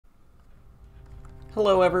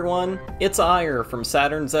Hello everyone, it's Eire from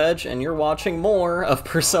Saturn's Edge, and you're watching more of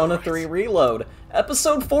Persona 3 Reload,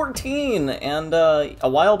 episode 14, and a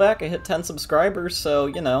while back I hit 10 subscribers, so,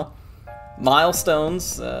 you know,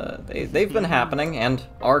 milestones, they've been happening, and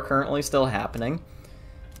are currently still happening.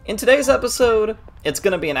 In today's episode, it's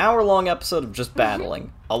going to be an hour-long episode of just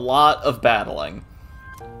battling. A lot of battling.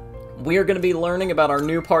 We are going to be learning about our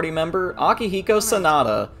new party member, Akihiko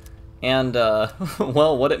Sanada, and,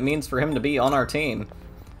 well, what it means for him to be on our team.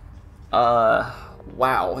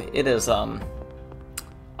 Wow, it is, I'm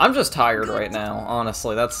just tired right now,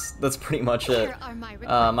 honestly, that's pretty much it.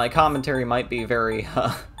 My commentary might be very,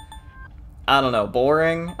 I don't know,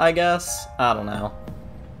 boring, I guess? I don't know.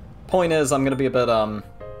 Point is, I'm gonna be a bit,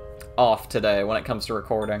 off today when it comes to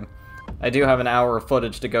recording. I do have an hour of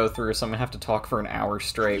footage to go through, so I'm gonna have to talk for an hour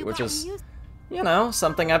straight, which is, you know,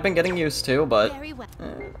 something I've been getting used to, but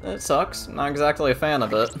it sucks. I'm not exactly a fan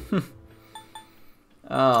of it.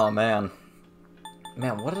 Oh, man.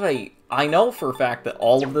 Man, what did I know for a fact that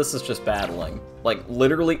all of this is just battling. Like,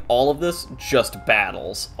 literally all of this just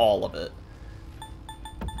battles. All of it.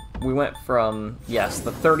 We went from, yes,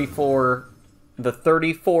 the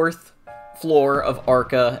 34th floor of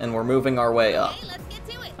Arca, and we're moving our way up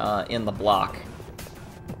in the block.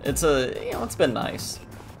 It's you know, it's been nice.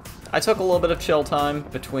 I took a little bit of chill time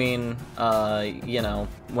between, you know,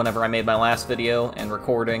 whenever I made my last video and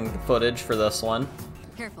recording the footage for this one.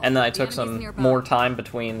 And then I took some more time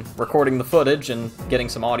between recording the footage and getting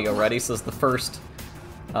some audio ready, so this is the first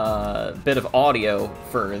bit of audio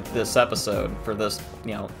for this episode, for this,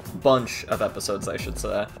 you know, bunch of episodes, I should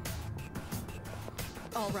say.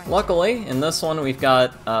 Luckily, in this one, we've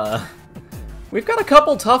got a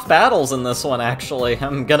couple tough battles in this one, actually,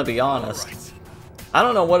 I'm gonna be honest. I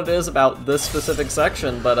don't know what it is about this specific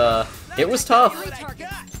section, but it was tough.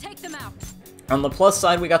 On the plus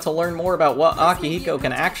side, we got to learn more about what Akihiko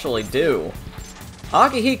can actually do.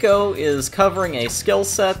 Akihiko is covering a skill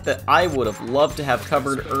set that I would have loved to have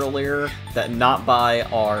covered earlier, that not by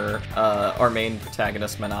our main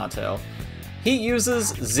protagonist, Minato. He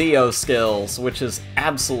uses Zio skills, which is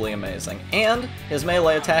absolutely amazing, and his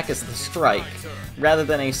melee attack is the strike, rather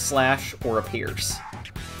than a slash or a pierce.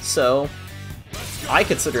 So, I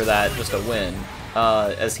consider that just a win,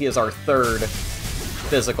 as he is our third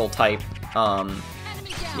physical type,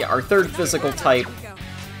 yeah, our third physical type,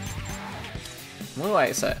 what do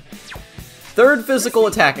I say? Third physical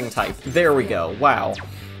attacking type, there we go, wow.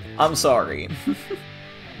 I'm sorry.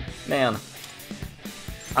 Man,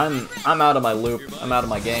 I'm out of my loop, I'm out of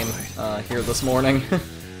my game, here this morning.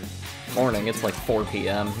 Morning, it's like 4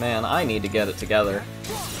 p.m. Man, I need to get it together.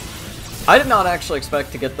 I did not actually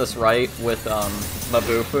expect to get this right with,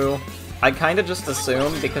 Mabufu. I kinda just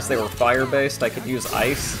assumed, because they were fire-based, I could use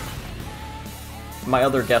ice. My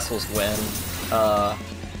other guess was wind. Oh,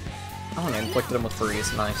 and I inflicted him with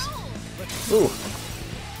freeze, nice. Ooh.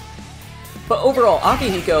 But overall,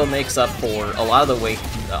 Akihiko makes up for a lot of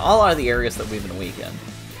the areas that we've been weak in.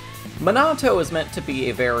 Minato is meant to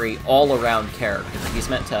be a very all-around character. He's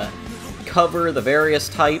meant to cover the various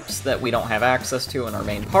types that we don't have access to in our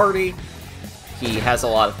main party. He has a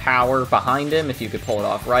lot of power behind him if you could pull it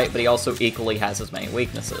off right, but he also equally has his main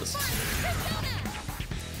weaknesses.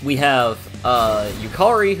 We have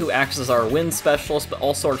Yukari, who acts as our wind specialist, but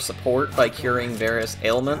also our support by curing various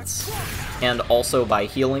ailments, and also by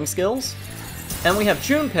healing skills. And we have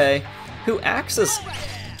Junpei, who acts as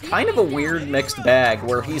kind of a weird mixed bag,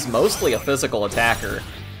 where he's mostly a physical attacker.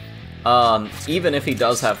 Even if he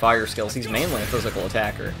does have fire skills, he's mainly a physical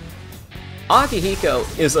attacker. Akihiko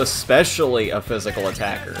is especially a physical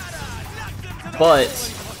attacker, but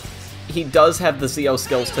he does have the Zio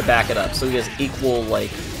skills to back it up, so he has equal,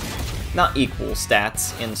 like, not equal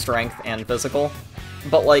stats in strength and physical,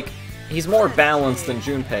 but, like, he's more balanced than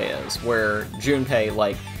Junpei is, where Junpei,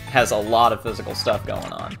 like, has a lot of physical stuff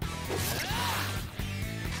going on.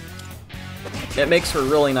 It makes for a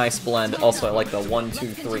really nice blend. Also, I like the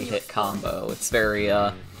 1-2-3 hit combo. It's very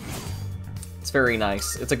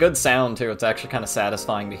nice. It's a good sound, too. It's actually kind of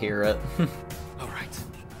satisfying to hear it. Alright.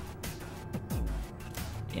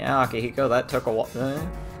 Yeah, Akihiko, that took a while.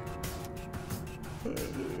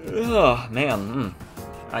 Oh, man.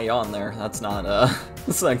 I yawned there. That's not,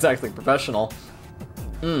 that's not exactly professional.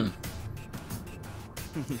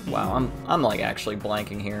 Wow, I'm, like, actually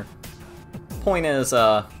blanking here. Point is,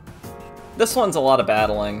 this one's a lot of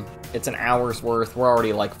battling. It's an hour's worth. We're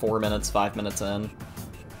already, like, 5 minutes in.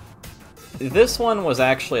 This one was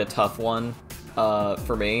actually a tough one,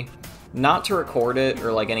 for me. Not to record it,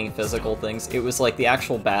 or, like, any physical things. It was, like, the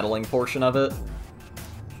actual battling portion of it.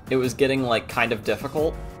 It was getting, like, kind of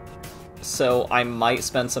difficult. So I might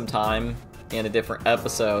spend some time in a different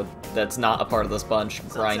episode that's not a part of this bunch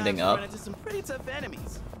grinding up.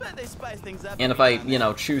 And if I, you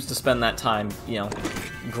know, choose to spend that time, you know,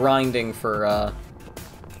 grinding for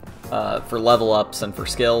level ups and for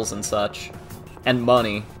skills and such, and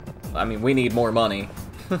money, I mean, we need more money.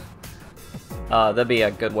 That'd be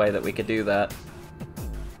a good way that we could do that.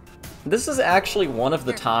 This is actually one of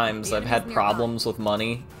the times I've had problems with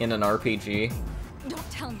money in an RPG. Don't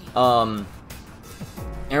tell me.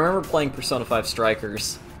 I remember playing Persona 5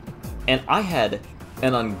 Strikers, and I had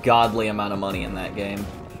an ungodly amount of money in that game.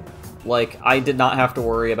 Like, I did not have to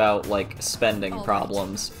worry about, like, spending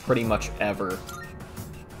problems pretty much ever.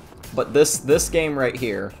 But this game right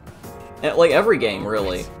here, like every game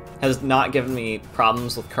really, has not given me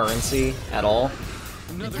problems with currency at all.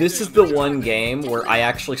 This is the one game where I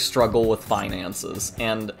actually struggle with finances,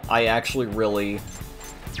 and I actually really,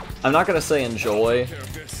 I'm not gonna say enjoy,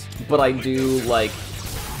 but I do like,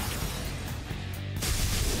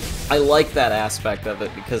 I like that aspect of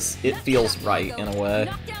it because it feels right in a way.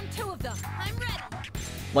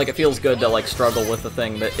 Like, it feels good to, like, struggle with a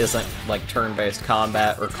thing that isn't, like, turn-based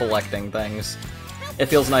combat or collecting things. It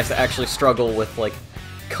feels nice to actually struggle with, like,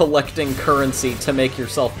 collecting currency to make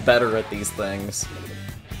yourself better at these things.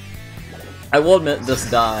 I will admit, this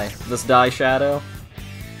die shadow,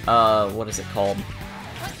 what is it called?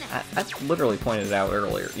 I literally pointed it out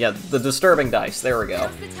earlier. Yeah, the disturbing dice, there we go.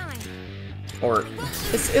 Or,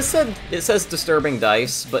 it says disturbing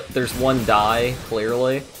dice, but there's one die,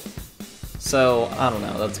 clearly. So, I don't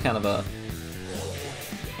know, that's kind of a...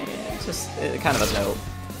 just kind of a note.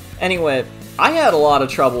 Anyway, I had a lot of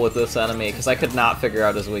trouble with this enemy because I could not figure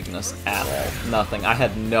out his weakness at all. Nothing. I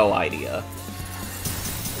had no idea.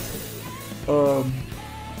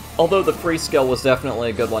 Although the free skill was definitely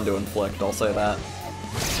a good one to inflict, I'll say that.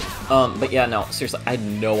 But yeah, no, seriously, I had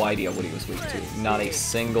no idea what he was weak to. Not a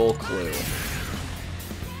single clue.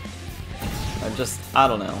 I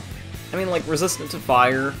don't know. I mean, like, resistant to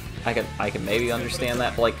fire, I could maybe understand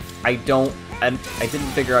that, but, like, I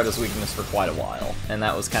didn't figure out his weakness for quite a while, and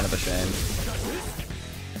that was kind of a shame.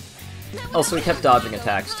 Also, he kept dodging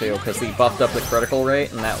attacks, too, because he buffed up the critical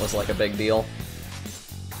rate, and that was, like, a big deal.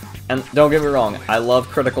 And don't get me wrong, I love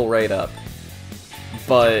critical rate up.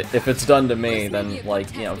 But if it's done to me, then,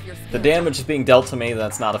 like, you know, the damage is being dealt to me,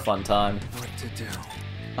 that's not a fun time.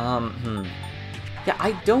 Yeah,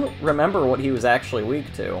 I don't remember what he was actually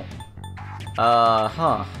weak to.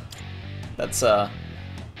 That's,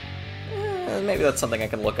 maybe that's something I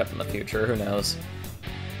can look up in the future, who knows.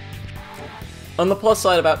 On the plus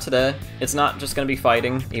side about today, it's not just gonna be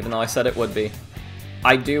fighting, even though I said it would be.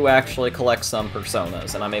 I do actually collect some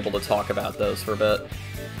personas, and I'm able to talk about those for a bit.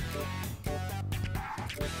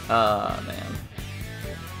 Man.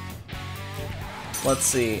 Let's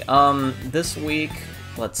see, this week,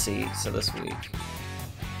 so this week.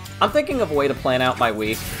 I'm thinking of a way to plan out my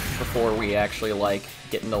week before we actually, like,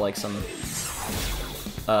 get into, like, some,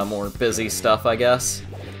 more busy stuff, I guess.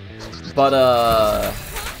 But,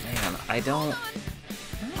 man, I don't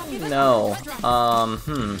know.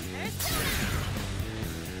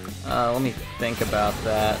 Let me think about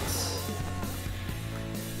that.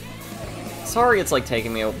 Sorry it's, like,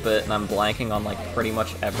 taking me a bit and I'm blanking on, like, pretty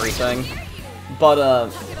much everything.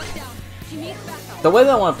 But, the way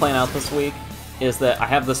that I want to plan out this week is that I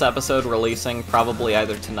have this episode releasing probably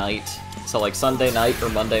either tonight, so like Sunday night or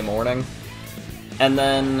Monday morning. And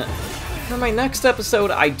then for my next episode,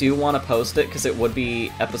 I do want to post it because it would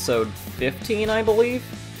be episode 15, I believe.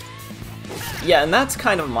 Yeah, and that's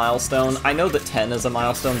kind of a milestone. I know that 10 is a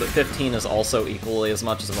milestone, but 15 is also equally as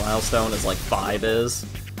much as a milestone as like 5 is.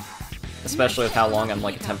 Especially with how long I'm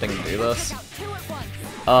like attempting to do this.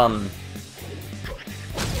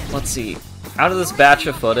 Let's see. Out of this batch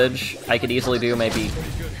of footage, I could easily do maybe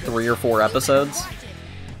 3 or 4 episodes.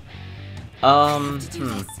 I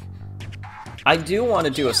do want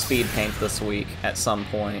to do a speed paint this week at some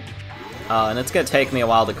point. And it's gonna take me a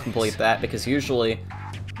while to complete that, because usually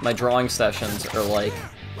my drawing sessions are like,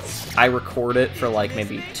 I record it for like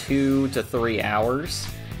maybe 2 to 3 hours,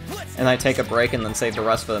 and I take a break and then save the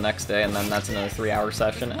rest for the next day, and then that's another 3-hour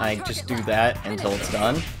session. I just do that until it's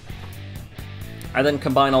done. I then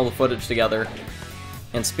combine all the footage together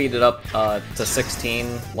and speed it up to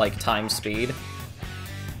 16, like, times speed.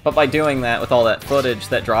 But by doing that, with all that footage,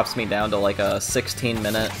 that drops me down to, like, a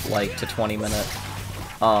 16-minute, like, to 20-minute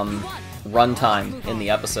runtime in the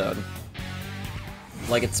episode.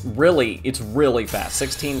 Like, it's really fast.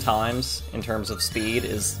 16 times, in terms of speed,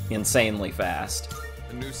 is insanely fast.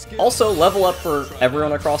 Also, level up for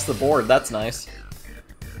everyone across the board, that's nice.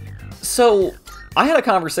 So, I had a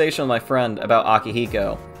conversation with my friend about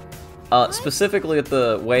Akihiko, specifically with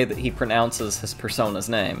the way that he pronounces his persona's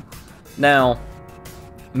name. Now,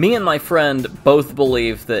 me and my friend both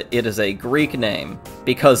believe that it is a Greek name,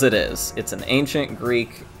 because it is. It's an ancient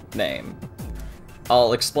Greek name.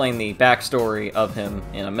 I'll explain the backstory of him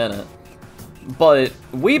in a minute. But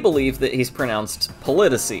we believe that he's pronounced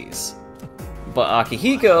Polydeuces. But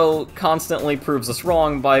Akihiko constantly proves us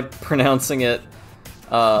wrong by pronouncing it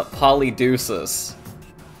Polydeuces.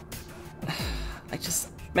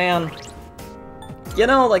 Man, you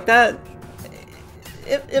know, like that,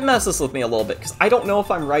 it messes with me a little bit, because I don't know if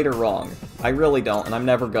I'm right or wrong. I really don't, and I'm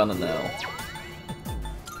never gonna know.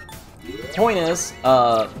 Point is,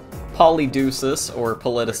 Polydeuces, or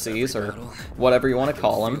Polydeuces, or whatever you want to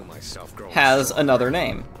call him, has another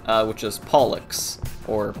name, which is Pollux,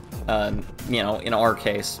 or, you know, in our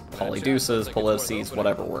case, Polydeuces, Polydeuces,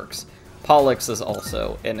 whatever works. Pollux is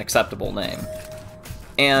also an acceptable name.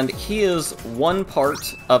 And he is one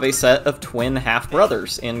part of a set of twin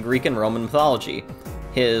half-brothers in Greek and Roman mythology,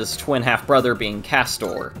 his twin half-brother being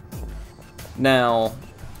Castor. Now,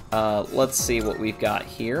 let's see what we've got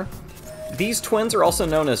here. These twins are also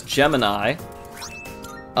known as Gemini,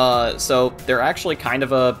 so they're actually kind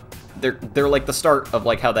of they're like the start of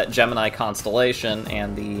like how that Gemini constellation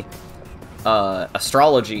and the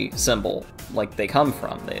astrology symbol, like, they come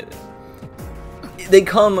from. They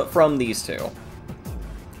come from these two.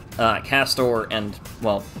 Castor and,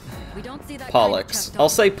 well, Pollux. I'll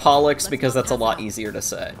say Pollux because that's a lot easier to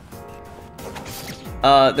say.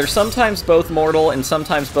 They're sometimes both mortal and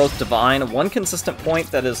sometimes both divine. One consistent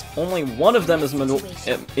point that is only one of them is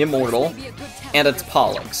immortal, and it's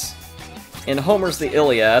Pollux. In Homer's The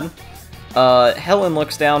Iliad, Helen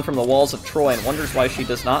looks down from the walls of Troy and wonders why she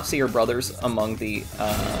does not see her brothers among the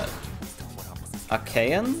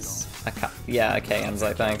Achaeans? Yeah, Achaeans,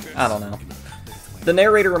 I think. I don't know. The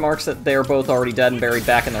narrator remarks that they are both already dead and buried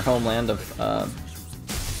back in their homeland of, oh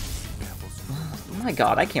my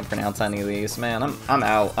god, I can't pronounce any of these, man. I'm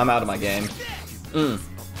out of my game.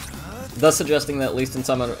 Thus suggesting that at least in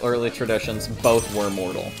some early traditions, both were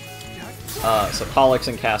mortal. So Pollux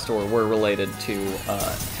and Castor were related to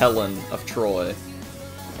Helen of Troy.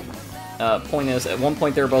 Point is, at one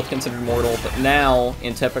point they were both considered mortal, but now,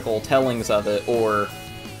 in typical tellings of it, or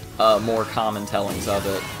more common tellings of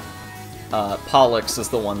it, Pollux is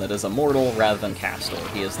the one that is immortal rather than Castor.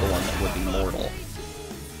 He is the one that would be mortal.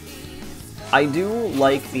 I do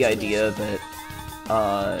like the idea that,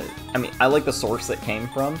 I mean, I like the source that came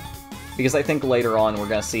from, because I think later on we're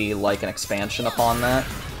gonna see, like, an expansion upon that.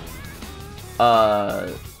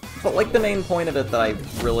 But, like, the main point of it that I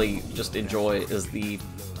really just enjoy is the,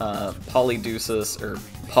 Polydeuces, or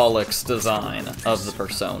Pollux design of the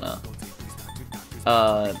persona.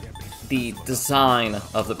 The design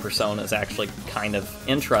of the persona is actually kind of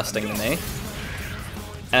interesting to me,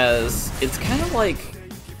 as it's kind of like,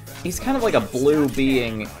 he's kind of like a blue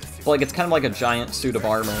being, like it's kind of like a giant suit of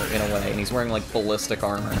armor in a way, and he's wearing like ballistic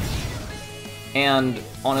armor. And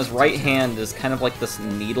on his right hand is kind of like this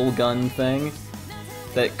needle gun thing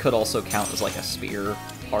that could also count as like a spear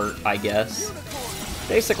part, I guess.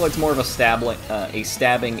 Basically, it's more of a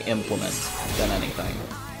stabbing implement than anything.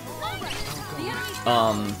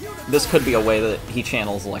 This could be a way that he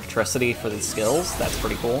channels electricity for the skills. That's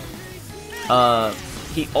pretty cool.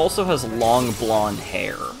 He also has long blonde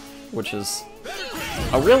hair, which is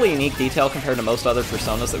a really unique detail compared to most other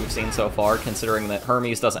personas that we've seen so far, considering that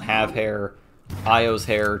Hermes doesn't have hair, Io's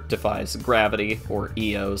hair defies gravity, or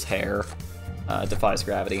Eo's hair defies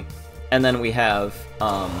gravity. And then we have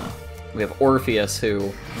Orpheus,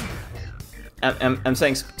 who... I'm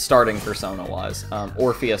saying starting persona-wise.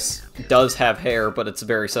 Orpheus does have hair, but it's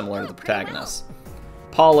very similar to the protagonist.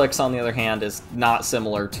 Pollux, on the other hand, is not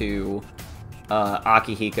similar to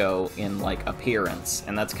Akihiko in, like, appearance,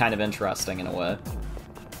 and that's kind of interesting in a way.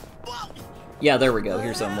 Yeah, there we go.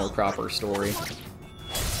 Here's a more proper story.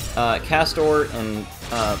 Castor and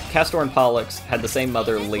Pollux had the same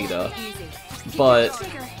mother, Leda, but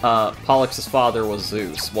Pollux's father was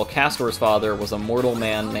Zeus, while Castor's father was a mortal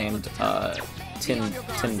man named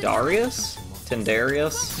Tindarius?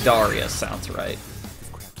 Darius sounds right.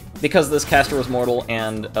 Because this Castor was mortal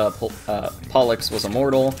and Pollux was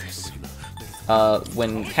immortal,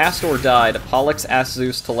 when Castor died, Pollux asked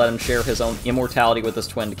Zeus to let him share his own immortality with his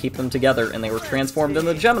twin to keep them together, and they were transformed in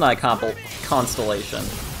the Gemini constellation.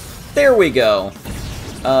 There we go!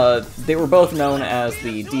 They were both known as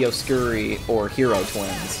the Dioscuri, or Hero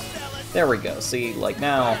Twins. There we go. See, like,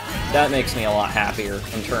 now, that makes me a lot happier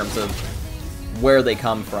in terms of where they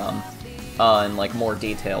come from, and, like, more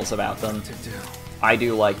details about them. I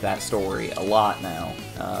do like that story a lot now,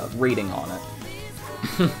 reading on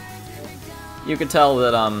it. You could tell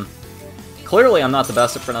that, Clearly, I'm not the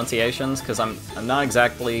best at pronunciations, because I'm not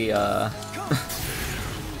exactly,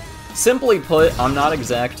 simply put, I'm not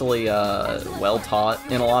exactly,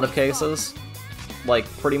 well-taught in a lot of cases. Like,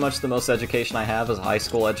 pretty much the most education I have is high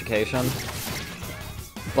school education.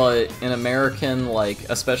 But in American, like,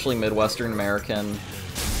 especially Midwestern American,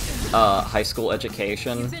 high school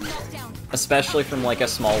education, especially from, like, a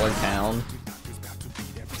smaller town,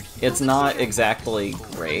 it's not exactly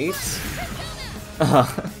great.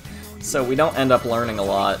 So we don't end up learning a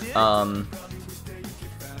lot.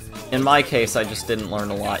 In my case, I just didn't learn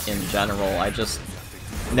a lot in general. I just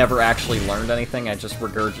never actually learned anything. I just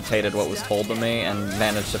regurgitated what was told to me and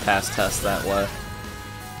managed to pass tests that way.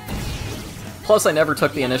 Plus, I never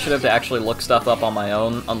took the initiative to actually look stuff up on my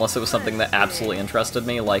own, unless it was something that absolutely interested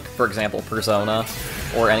me, like, for example, Persona,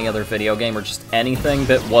 or any other video game, or just anything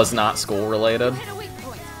that was not school-related.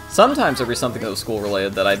 Sometimes there'd be something that was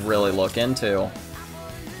school-related that I'd really look into.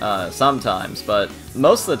 Sometimes, but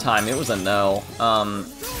most of the time it was a no.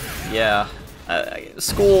 Yeah.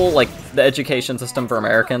 School, like, the education system for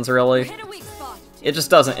Americans, really, it just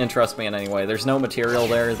doesn't interest me in any way. There's no material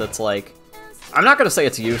there that's, like... I'm not gonna say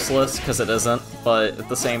it's useless, because it isn't, but at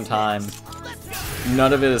the same time,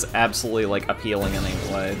 none of it is absolutely, like, appealing in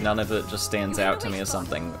any way. None of it just stands out to me as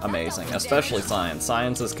something amazing, especially science.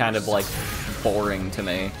 Science is kind of, like, boring to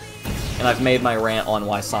me, and I've made my rant on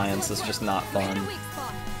why science is just not fun.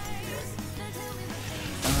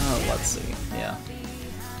 Let's see, yeah.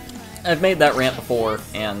 I've made that rant before,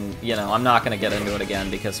 and, you know, I'm not gonna get into it again,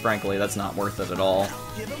 because, frankly, that's not worth it at all.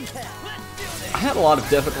 I had a lot of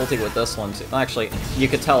difficulty with this one, too. Actually, you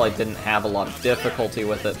could tell I didn't have a lot of difficulty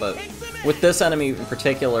with it, but with this enemy in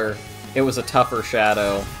particular, it was a tougher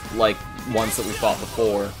shadow, like ones that we fought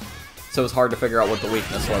before. So it was hard to figure out what the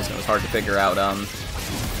weakness was, and it was hard to figure out,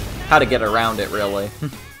 how to get around it, really.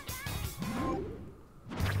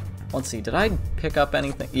 Let's see, did I pick up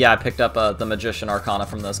anything? Yeah, I picked up the Magician Arcana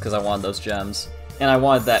from this, because I wanted those gems. And I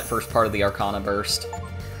wanted that first part of the Arcana burst.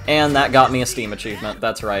 And that got me a Steam achievement,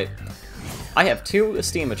 that's right. I have 2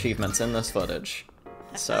 Steam achievements in this footage.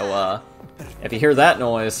 So, if you hear that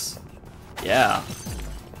noise, yeah.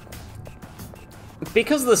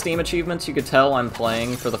 Because of the Steam achievements, you could tell I'm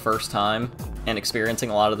playing for the first time, and experiencing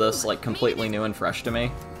a lot of this, like, completely new and fresh to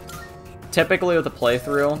me. Typically with a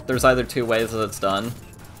playthrough, there's either 2 ways that it's done.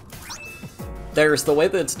 There's the way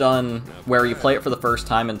that it's done where you play it for the first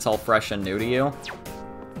time and it's all fresh and new to you.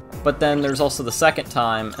 But then there's also the second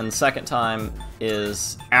time, and the second time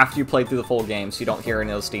is after you played through the full game, so you don't hear any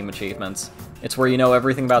of those Steam achievements. It's where you know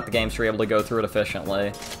everything about the game, so you're able to go through it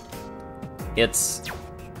efficiently. It's,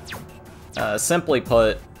 simply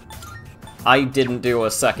put, I didn't do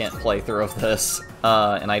a second playthrough of this,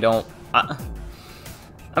 and I'm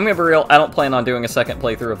gonna be real, I don't plan on doing a second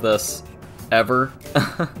playthrough of this, ever.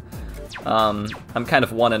 I'm kind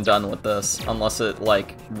of one and done with this, unless it,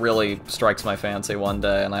 like, really strikes my fancy one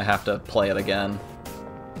day and I have to play it again.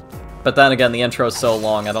 But then again, the intro's so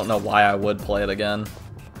long, I don't know why I would play it again.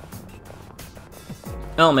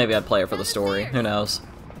 Oh, maybe I'd play it for the story, who knows.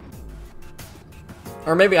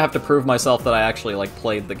 Or maybe I have to prove myself that I actually, like,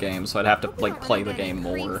 played the game, so I'd have to, like, play the game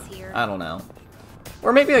more. I don't know.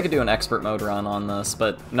 Or maybe I could do an expert mode run on this,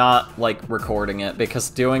 but not, like, recording it, because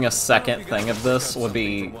doing a second thing of this would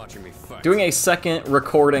be... Doing a second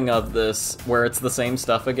recording of this, where it's the same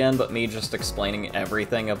stuff again, but me just explaining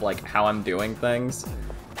everything of, like, how I'm doing things.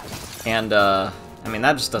 And, I mean,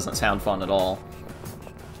 that just doesn't sound fun at all.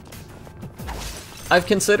 I've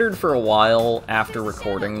considered for a while, after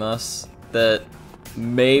recording this, that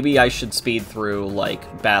maybe I should speed through,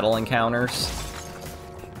 like, battle encounters.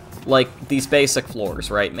 Like, these basic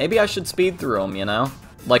floors, right? Maybe I should speed through them, you know?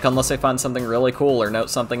 Like, unless I find something really cool or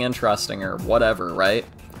note something interesting or whatever, right?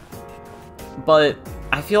 But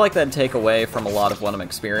I feel like that'd take away from a lot of what I'm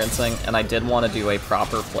experiencing, and I did want to do a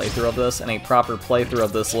proper playthrough of this, and a proper playthrough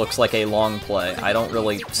of this looks like a long play. I don't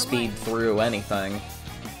really speed through anything.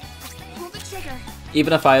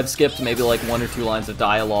 Even if I have skipped maybe like 1 or 2 lines of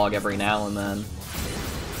dialogue every now and then,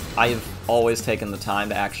 I've always taken the time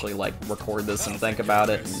to actually, like, record this and think about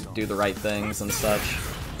it and do the right things and such.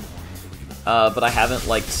 But I haven't,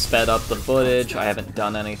 like, sped up the footage, I haven't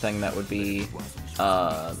done anything that would be,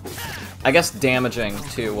 I guess damaging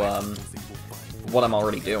to, what I'm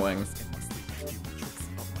already doing.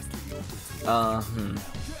 There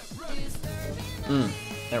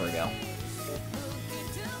we go.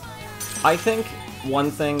 I think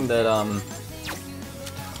one thing that,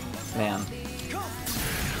 man.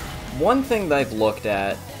 One thing that I've looked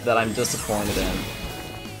at that I'm disappointed in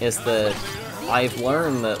is that I've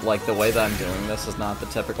learned that, like, the way that I'm doing this is not the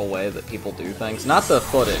typical way that people do things. Not the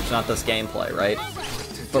footage, not this gameplay, right?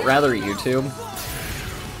 but rather YouTube,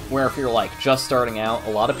 where if you're like just starting out, a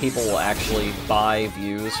lot of people will actually buy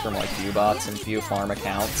views from like viewbots and view farm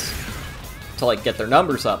accounts to like get their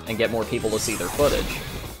numbers up and get more people to see their footage,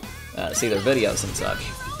 see their videos and such,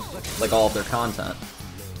 like all of their content.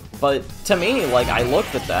 But to me, like, I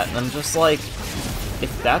looked at that and I'm just like,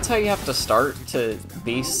 if that's how you have to start to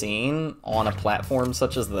be seen on a platform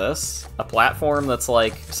such as this, a platform that's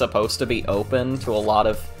like supposed to be open to a lot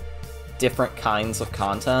of different kinds of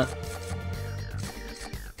content,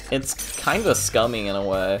 it's kind of scummy in a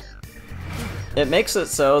way. It makes it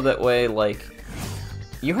so that way, like,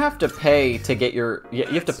 you have to pay to get your, you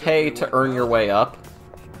have to pay to earn your way up,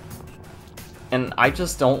 and I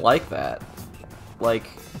just don't like that. Like,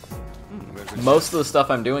 most of the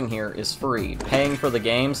stuff I'm doing here is free. Paying for the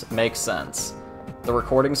games makes sense. The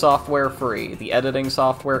recording software, free. The editing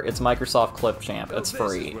software, it's Microsoft Clipchamp. It's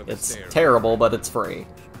free. It's terrible, but it's free.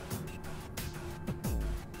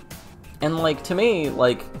 And, like, to me,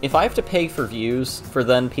 like, if I have to pay for views for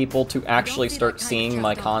then people to actually start seeing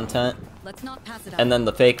my content, and then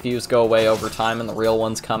the fake views go away over time and the real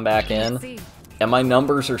ones come back in, and my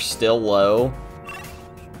numbers are still low,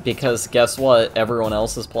 because guess what? Everyone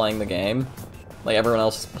else is playing the game. Like, everyone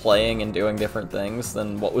else is playing and doing different things,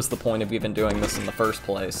 then what was the point of even doing this in the first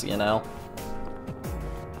place, you know?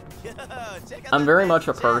 I'm very much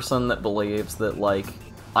a person that believes that, like,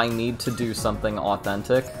 I need to do something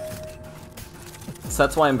authentic. So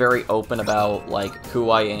that's why I'm very open about, like,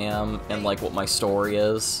 who I am and, like, what my story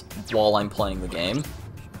is while I'm playing the game.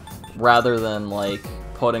 Rather than, like,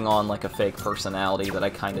 putting on, like, a fake personality that I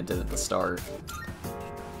kind of did at the start.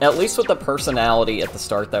 At least with the personality at the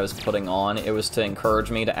start that I was putting on, it was to encourage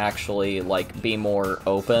me to actually, like, be more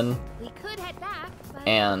open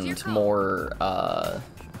and more,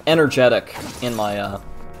 energetic in my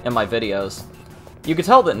videos. You can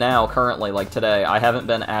tell that now, currently, like today, I haven't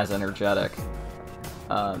been as energetic.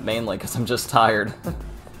 Mainly because I'm just tired.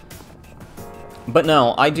 But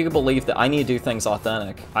no, I do believe that I need to do things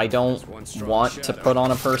authentic. I don't want to put on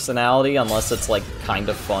a personality unless it's, like, kind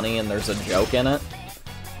of funny and there's a joke in it.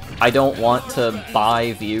 I don't want to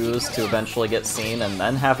buy views to eventually get seen and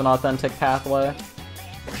then have an authentic pathway.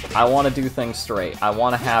 I want to do things straight. I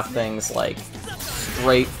want to have things, like,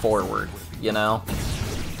 straightforward, you know?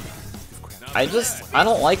 I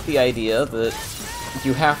don't like the idea that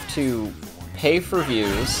you have to pay for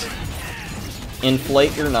views,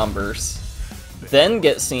 inflate your numbers, then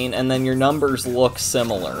get seen, and then your numbers look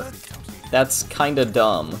similar. That's kinda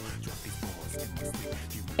dumb.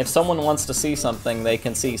 If someone wants to see something, they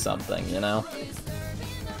can see something, you know?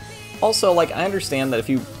 Also, like, I understand that if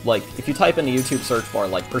you type in the YouTube search bar,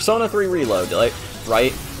 like, Persona 3 Reload, like,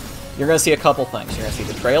 right? You're gonna see a couple things. You're gonna see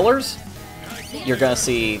the trailers, you're gonna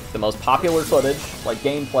see the most popular footage, like,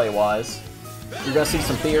 gameplay-wise, you're gonna see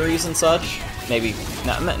some theories and such, maybe,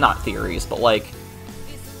 not theories, but, like,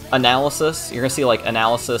 analysis. You're gonna see, like,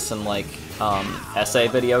 analysis and, like, essay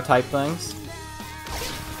video type things.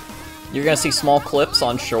 You're gonna see small clips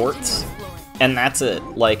on shorts, and that's it.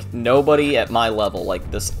 Like, nobody at my level,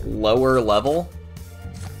 like, this lower level,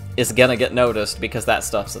 is gonna get noticed because that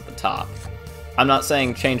stuff's at the top. I'm not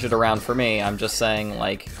saying change it around for me, I'm just saying,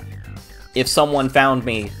 like, if someone found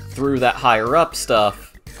me through that higher up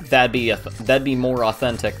stuff, that'd be more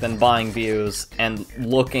authentic than buying views and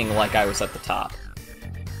looking like I was at the top.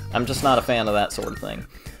 I'm just not a fan of that sort of thing.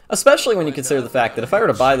 Especially when you consider the fact that if I were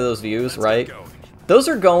to buy those views, right, those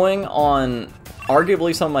are going on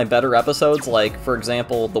arguably some of my better episodes, like, for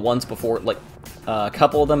example, the ones before, like, a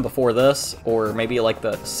couple of them before this, or maybe, like,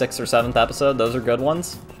 the 6th or 7th episode, those are good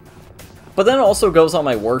ones. But then it also goes on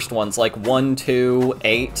my worst ones, like 1, 2,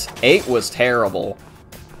 8. 8 was terrible.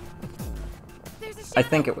 I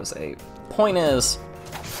think it was 8. Point is,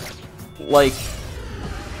 like,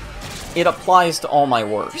 it applies to all my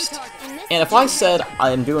worst. And if I said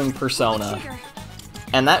I'm doing Persona,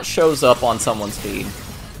 and that shows up on someone's feed,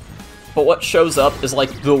 but what shows up is,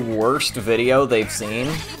 like, the worst video they've seen,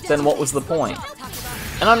 then what was the point?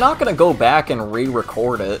 And I'm not gonna go back and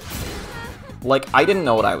re-record it. Like, I didn't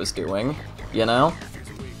know what I was doing, you know?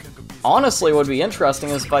 Honestly, what would be interesting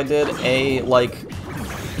is if I did a, like,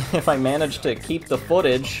 if I managed to keep the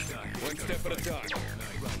footage.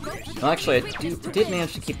 Well, actually, I did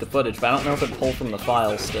manage to keep the footage, but I don't know if it pulled from the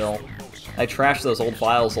files still. I trashed those old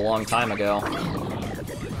files a long time ago.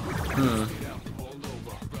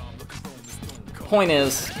 Point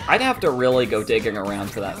is, I'd have to really go digging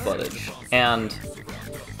around for that footage, and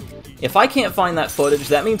if I can't find that footage,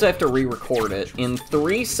 that means I have to re-record it in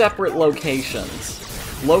 3 separate locations.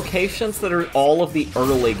 Locations that are all of the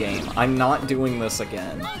early game. I'm not doing this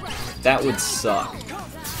again. That would suck.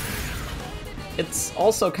 it's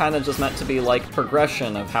also kind of just meant to be like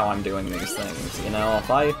progression of how I'm doing these things, you know?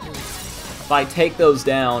 If I take those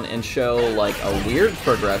down and show like a weird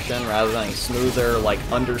progression rather than a smoother, like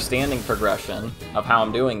understanding progression of how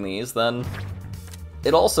I'm doing these, then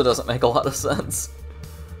it also doesn't make a lot of sense.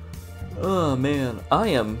 Oh man, I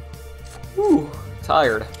am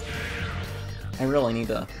tired. I really need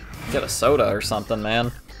to get a soda or something,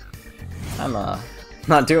 man. I'm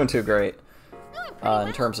not doing too great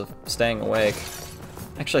in terms of staying awake.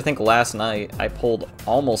 Actually, I think last night I pulled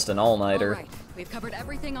almost an all-nighter. Right. We've covered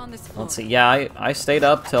everything on this floor. Let's see, yeah, I stayed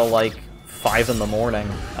up till like 5 in the morning.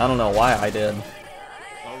 I don't know why I did.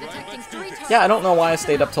 Yeah, I don't know why I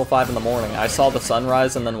stayed up till 5 in the morning. I saw the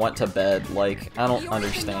sunrise and then went to bed. Like, I don't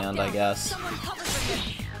understand, I guess.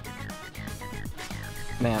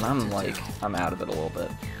 Man, I'm out of it a little bit.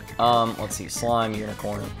 Let's see, slime,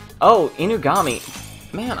 unicorn. Oh, Inugami.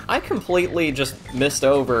 Man, I completely just missed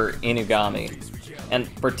over Inugami. And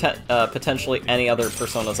potentially any other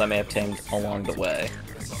personas I may have tamed along the way.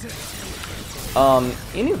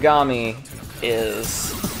 Inugami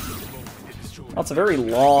is... Well, it's a very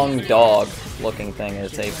long dog-looking thing.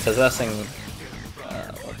 It's a possessing...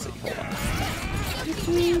 let's see, hold on.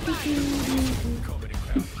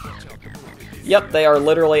 Yep, they are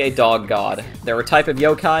literally a dog god. They're a type of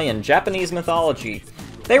yokai in Japanese mythology.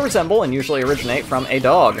 They resemble and usually originate from a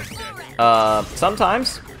dog.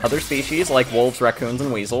 Sometimes other species like wolves, raccoons,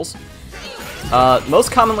 and weasels.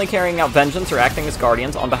 Most commonly carrying out vengeance or acting as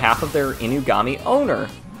guardians on behalf of their Inugami owner.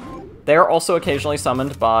 They are also occasionally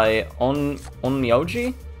summoned by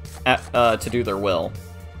Onmyoji to do their will.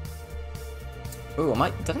 Ooh,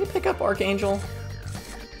 did I pick up Archangel?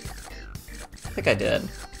 I think I did.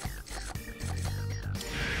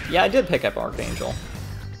 Yeah, I did pick up Archangel.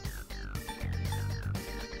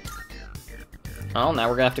 Oh, now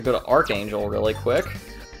we're gonna have to go to Archangel really quick.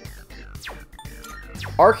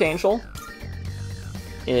 Archangel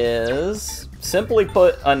is, simply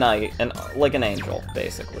put, a knight, and like an angel,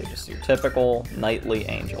 basically. Just your typical knightly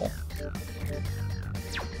angel.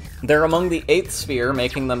 They're among the 8th sphere,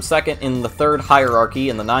 making them second in the 3rd hierarchy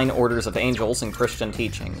in the 9 orders of angels in Christian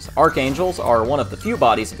teachings. Archangels are one of the few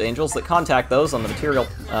bodies of angels that contact those on the material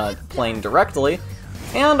plane directly,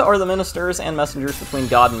 and are the ministers and messengers between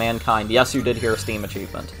God and mankind. Yes, you did hear a Steam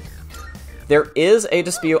achievement. There is a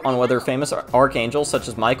dispute on whether famous archangels such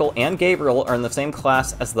as Michael and Gabriel are in the same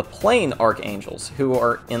class as the plane archangels, who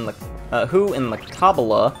in the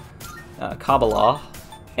Kabbalah,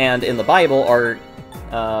 and in the Bible are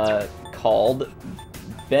called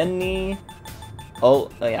Beni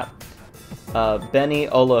Elohim,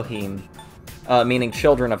 meaning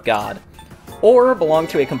children of God, or belong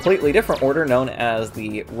to a completely different order known as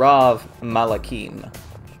the Rav Malakim,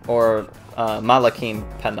 or Malakim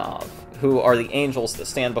Panav, who are the angels that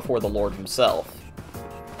stand before the Lord himself.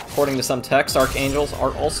 According to some texts, archangels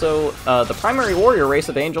are also the primary warrior race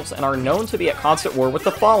of angels and are known to be at constant war with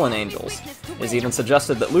the fallen angels. It is even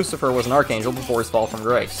suggested that Lucifer was an archangel before his fall from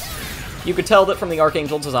grace. You could tell that from the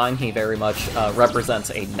archangel design, he very much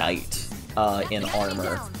represents a knight in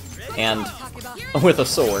armor, and with a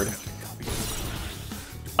sword.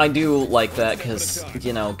 I do like that because,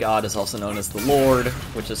 you know, God is also known as the Lord,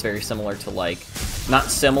 which is very similar to, like, not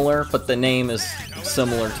similar, but the name is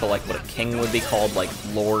similar to, like, what a king would be called, like,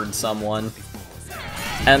 Lord someone.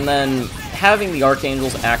 And then having the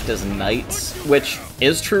archangels act as knights, which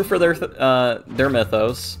is true for their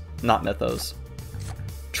mythos, not mythos.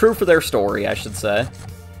 True for their story, I should say.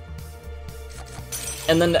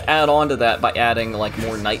 And then to add on to that by adding, like,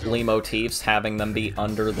 more knightly motifs, having them be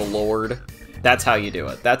under the Lord. That's how you do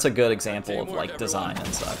it. That's a good example of, like, design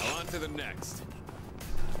and such.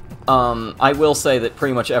 I will say that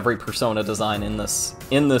pretty much every Persona design in this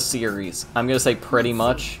series, I'm gonna say pretty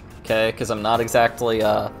much, okay, because I'm not exactly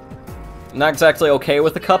okay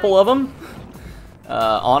with a couple of them.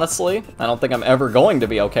 Honestly, I don't think I'm ever going to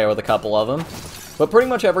be okay with a couple of them. But pretty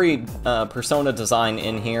much every Persona design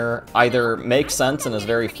in here either makes sense and is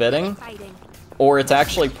very fitting, or it's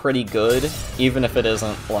actually pretty good, even if it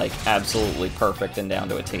isn't, like, absolutely perfect and down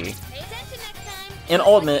to a T. And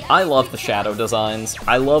I'll admit, I love the shadow designs.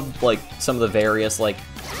 I love, like, some of the various, like,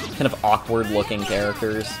 kind of awkward-looking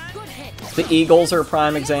characters. The eagles are a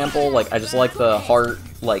prime example. Like, I just like the heart,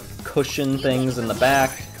 like, cushion things in the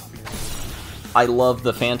back. I love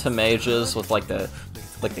the phantom mages with, like, the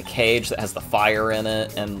cage that has the fire in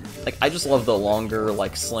it, and, like, I just love the longer,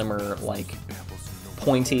 like, slimmer, like,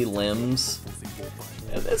 pointy limbs.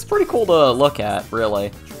 It's pretty cool to look at,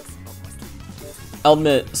 really. I'll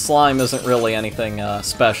admit, Slime isn't really anything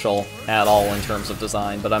special at all in terms of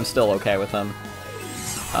design, but I'm still okay with him.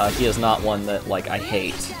 He is not one that, like, I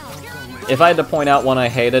hate. If I had to point out one I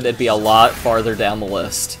hated, it'd be a lot farther down the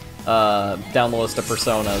list. Down the list of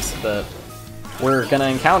personas that we're gonna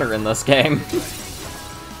encounter in this game.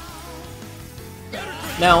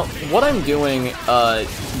 Now, what I'm doing,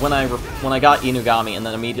 when I got Inugami and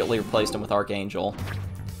then immediately replaced him with Archangel,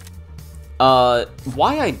 why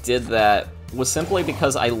I did that was simply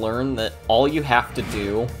because I learned that all you have to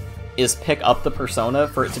do is pick up the persona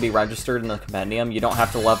for it to be registered in the compendium. You don't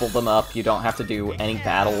have to level them up, you don't have to do any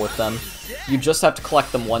battle with them. You just have to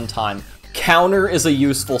collect them one time. Counter is a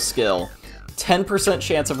useful skill. 10%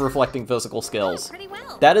 chance of reflecting physical skills.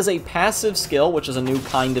 That is a passive skill, which is a new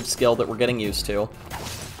kind of skill that we're getting used to,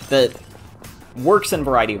 that works in a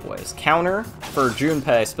variety of ways. Counter, for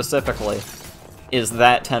Junpei specifically, is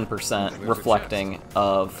that 10% reflecting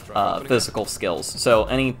of physical skills. So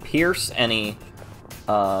any pierce, any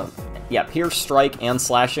pierce, strike, and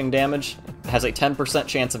slashing damage has a 10%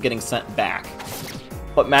 chance of getting sent back.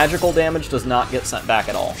 But magical damage does not get sent back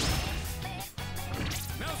at all.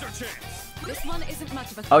 This one isn't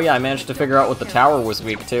much of a Oh yeah, I managed to figure out what the tower was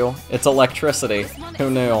weak to. It's electricity. Who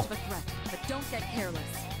knew? But don't get careless.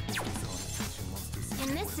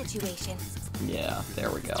 In this situation, Yeah,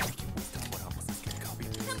 there we go.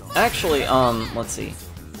 Actually, let's see.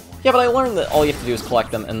 Yeah, but I learned that all you have to do is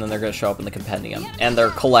collect them, and then they're going to show up in the compendium. And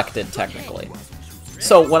they're collected, technically.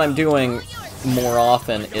 So what I'm doing more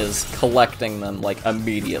often is collecting them, like,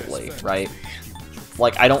 immediately, right?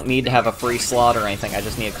 Like, I don't need to have a free slot or anything, I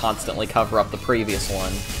just need to constantly cover up the previous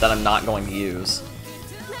one that I'm not going to use.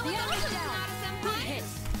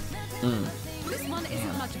 This one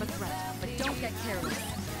isn't much of a threat, but don't get careless.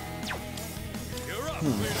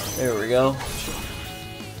 There we go.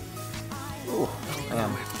 Ooh,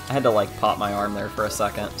 man. I had to, like, pop my arm there for a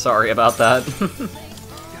second. Sorry about that.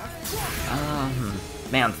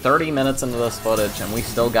 Man, 30 minutes into this footage, and we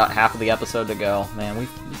still got half of the episode to go. Man,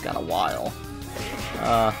 we've got a while.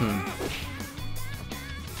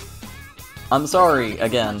 I'm sorry,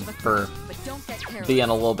 again, for being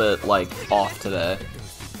a little bit, like, off today.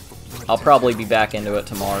 I'll probably be back into it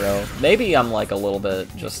tomorrow. Maybe I'm, like, a little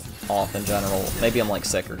bit just off in general. Maybe I'm, like,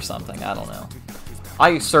 sick or something. I don't know.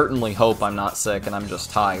 I certainly hope I'm not sick and I'm just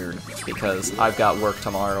tired, because I've got work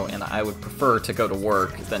tomorrow, and I would prefer to go to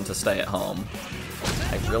work than to stay at home.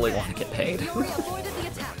 I really want to get paid.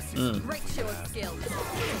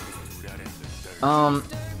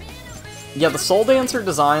 Yeah, the Soul Dancer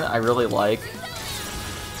design I really like.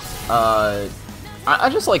 I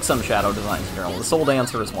just like some shadow designs in general. The Soul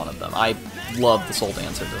Dancer is one of them. I love the Soul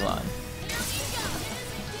Dancer design.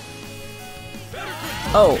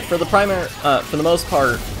 Oh, for the most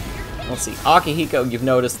part, let's see, Akihiko, you've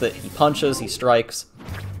noticed that he punches, he strikes.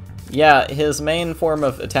 Yeah, his main form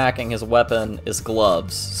of attacking his weapon is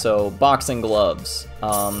gloves, so boxing gloves.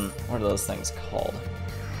 What are those things called?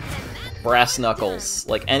 Brass knuckles,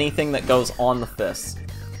 like anything that goes on the fist.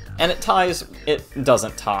 And it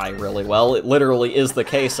doesn't tie really well. It literally is the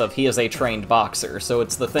case of he is a trained boxer, so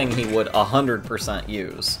it's the thing he would 100%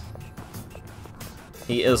 use.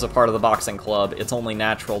 He is a part of the boxing club. It's only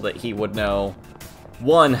natural that he would know,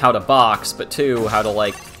 one, how to box, but two, how to,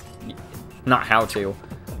 like, not how to,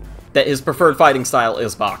 that his preferred fighting style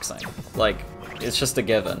is boxing. Like, it's just a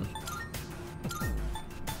given.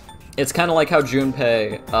 It's kind of like how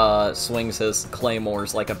Junpei swings his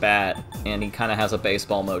claymores like a bat, and he kind of has a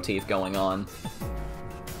baseball motif going on.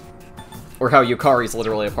 Or how Yukari's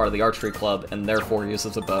literally a part of the archery club, and therefore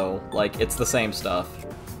uses a bow. Like, it's the same stuff.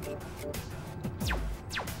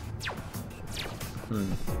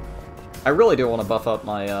 I really do want to buff up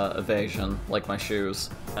my evasion, like my shoes,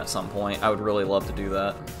 at some point. I would really love to do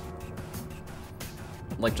that.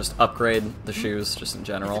 Like, just upgrade the shoes, just in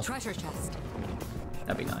general. Treasure chest.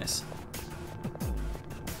 That'd be nice.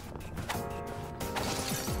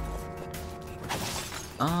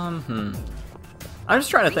 I'm just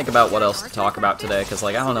trying to think about what else to talk about today, because,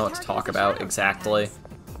 like, I don't know what to talk about exactly.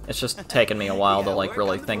 It's just taken me a while to, like,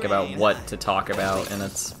 really think about what to talk about, and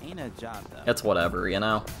it's whatever, you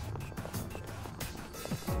know?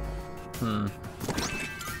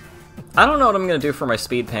 I don't know what I'm gonna do for my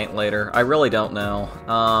speed paint later. I really don't know.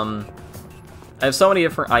 I have so many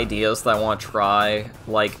different ideas that I want to try.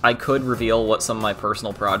 Like, I could reveal what some of my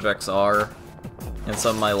personal projects are, and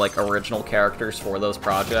some of my, like, original characters for those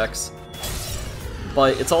projects.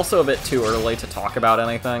 But it's also a bit too early to talk about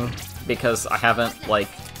anything, because I haven't, like,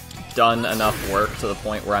 done enough work to the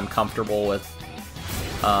point where I'm comfortable with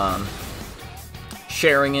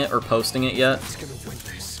sharing it or posting it yet.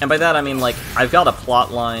 And by that I mean, like, I've got a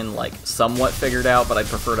plot line, like, somewhat figured out, but I'd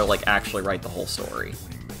prefer to, like, actually write the whole story,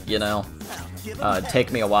 you know? It'd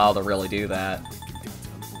take me a while to really do that.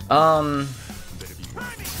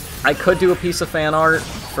 I could do a piece of fan art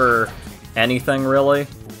for anything, really,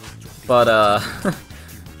 but,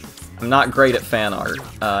 I'm not great at fan art.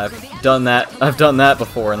 I've done that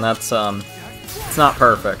before, and that's, it's not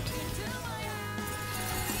perfect.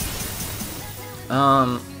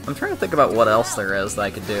 I'm trying to think about what else there is that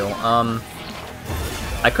I could do.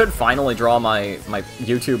 I could finally draw my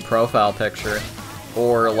YouTube profile picture,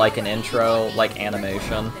 or like an intro, like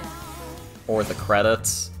animation, or the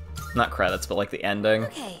credits. Not credits, but like the ending.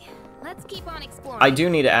 Okay, let's keep on exploring. I do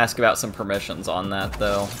need to ask about some permissions on that,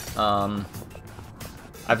 though.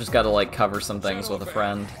 I've just got to like cover some things with a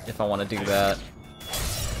friend if I want to do that.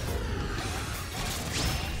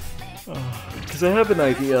 Because I have an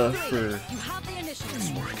idea for...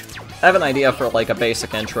 I have an idea for like a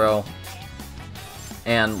basic intro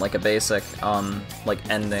and like a basic like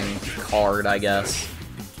ending card, I guess.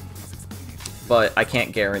 But I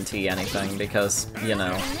can't guarantee anything because, you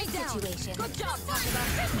know,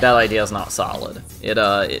 that idea is not solid.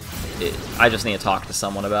 I just need to talk to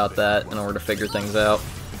someone about that in order to figure things out.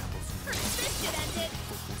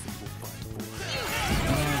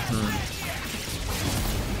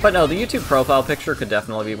 But no, the YouTube profile picture could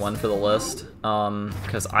definitely be one for the list,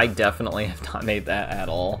 because I definitely have not made that at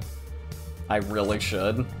all. I really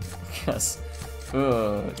should, because,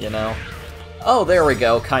 you know. Oh, there we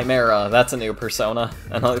go, Chimera, that's a new persona,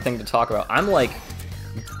 another thing to talk about. I'm, like,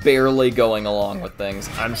 barely going along with things.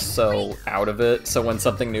 I'm so out of it, so when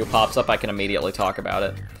something new pops up, I can immediately talk about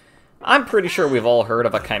it. I'm pretty sure we've all heard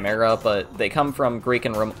of a Chimera, but they come from Greek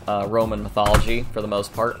and Roman mythology, for the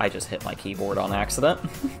most part. I just hit my keyboard on accident.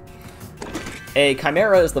 A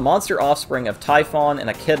Chimera is the monster offspring of Typhon and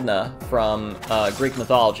Echidna from Greek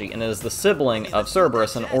mythology, and is the sibling of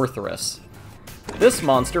Cerberus and Orthrus. This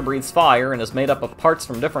monster breathes fire and is made up of parts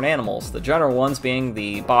from different animals, the general ones being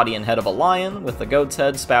the body and head of a lion, with the goat's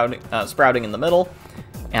head sprouting in the middle,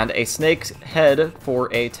 and a snake's head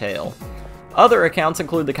for a tail. Other accounts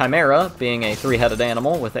include the Chimera being a three-headed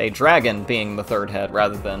animal, with a dragon being the third head,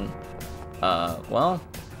 rather than, well,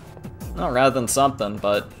 not rather than something,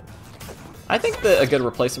 but I think that a good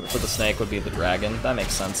replacement for the snake would be the dragon. That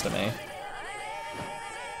makes sense to me.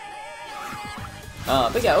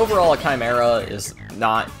 But yeah, overall, a Chimera is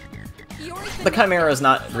not... The Chimera is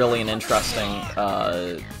not really an interesting,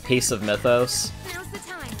 piece of mythos.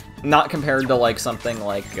 Not compared to, like, something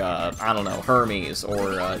like, I don't know, Hermes,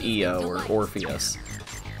 or, Io, or Orpheus.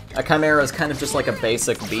 A Chimera is kind of just like a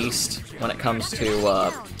basic beast when it comes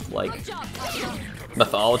to, like,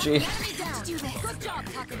 mythology.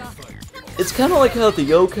 It's kind of like how the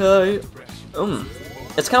yokai...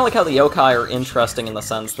 It's kind of like how the yokai are interesting in the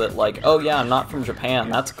sense that, like, oh yeah, I'm not from Japan,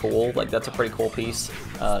 that's cool, like, that's a pretty cool piece,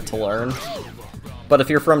 to learn. But if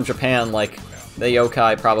you're from Japan, like, the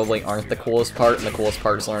yokai probably aren't the coolest part, and the coolest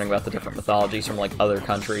part is learning about the different mythologies from, like, other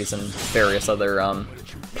countries and various other,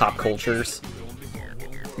 pop cultures.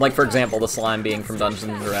 Like, for example, the slime being from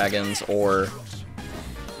Dungeons & Dragons, or,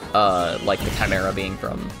 like, the Chimera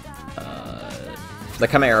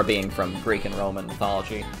being from Greek and Roman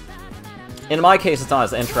mythology. In my case, it's not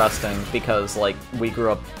as interesting, because, like, we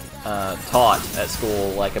grew up, taught at school,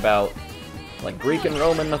 like, about, like, Greek and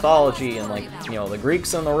Roman mythology, and, like, you know, the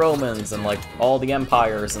Greeks and the Romans, and, like, all the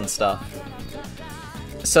empires and stuff.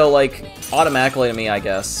 So, like, automatically to me, I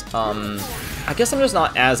guess I'm just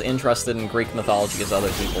not as interested in Greek mythology as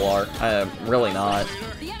other people are. I'm really not.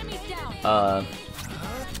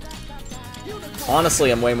 Honestly,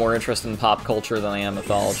 I'm way more interested in pop culture than I am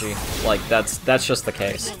mythology. Like, that's just the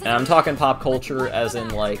case. And I'm talking pop culture as in,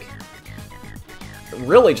 like,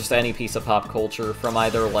 really just any piece of pop culture from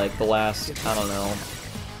either, like, the last, I don't know,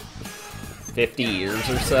 50 years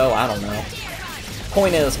or so, I don't know.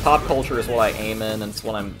 Point is, pop culture is what I aim in, and it's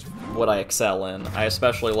what I excel in. I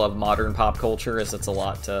especially love modern pop culture, as it's a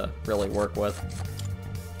lot to really work with.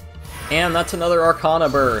 And that's another Arcana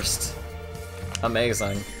burst!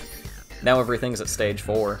 Amazing. Now everything's at stage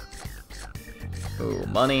 4. Ooh,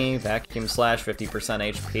 money, vacuum slash, 50%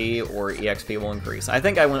 HP, or EXP will increase. I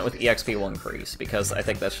think I went with EXP will increase, because I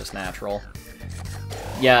think that's just natural.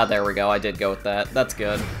 Yeah, there we go, I did go with that. That's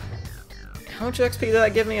good. How much XP did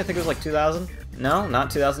that give me? I think it was like 2,000? No,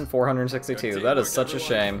 not 2,462. That is such a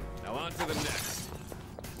shame.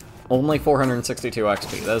 Only 462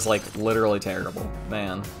 XP. That is, like, literally terrible.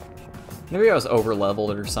 Man. Maybe I was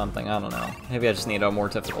over-leveled or something, I don't know. Maybe I just need a more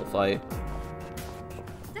difficult fight.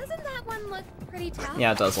 Doesn't that one look pretty tough?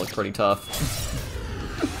 Yeah, it does look pretty tough.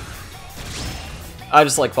 I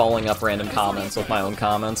just like following up random comments with my own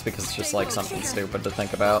comments because it's just like something stupid to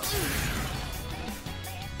think about.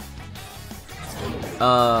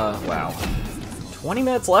 Wow. 20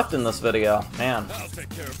 minutes left in this video. Man,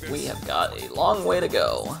 we have got a long way to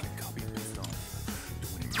go.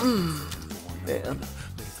 Man.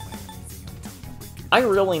 I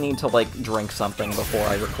really need to, like, drink something before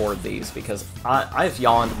I record these, because I've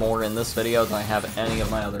yawned more in this video than I have any of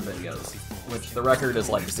my other videos, which the record is,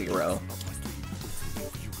 like, 0.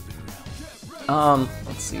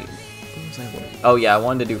 Let's see. Oh yeah, I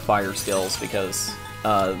wanted to do fire skills, because,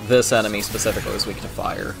 this enemy specifically is weak to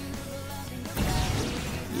fire.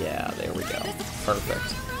 Yeah, there we go.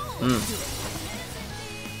 Perfect.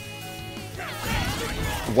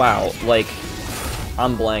 Wow, like,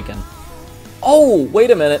 I'm blanking. Oh,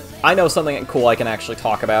 wait a minute. I know something cool I can actually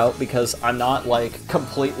talk about, because I'm not, like,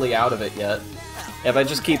 completely out of it yet. If I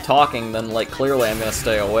just keep talking, then, like, clearly I'm gonna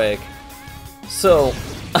stay awake. So,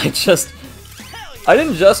 I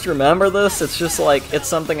didn't just remember this, it's just, like, it's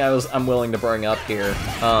something I'm willing to bring up here,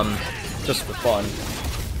 just for fun.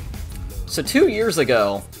 So 2 years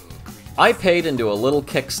ago, I paid into a little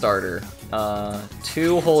Kickstarter,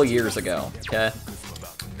 2 whole years ago, okay?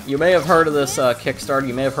 You may have heard of this Kickstarter,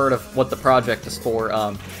 you may have heard of what the project is for,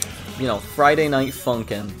 you know, Friday Night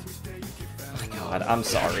Funkin'. Oh my god, I'm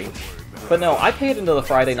sorry. But no, I paid into the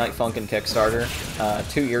Friday Night Funkin' Kickstarter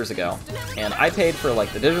 2 years ago, and I paid for,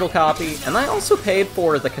 like, the digital copy, and I also paid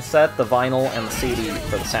for the cassette, the vinyl, and the CD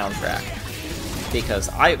for the soundtrack. Because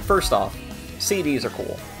first off, CDs are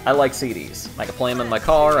cool. I like CDs. I can play them in my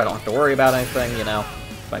car, I don't have to worry about anything, you know.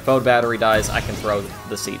 If my phone battery dies, I can throw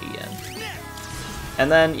the CD in. And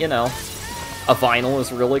then, you know, a vinyl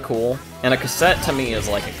is really cool, and a cassette to me is,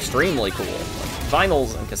 like, extremely cool. Like,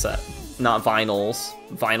 vinyls and cassette. Not vinyls.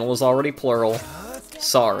 Vinyl is already plural.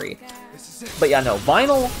 Sorry. But yeah, no,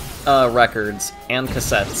 vinyl records and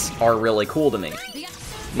cassettes are really cool to me.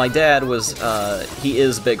 My dad he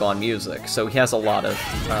is big on music, so he has a lot of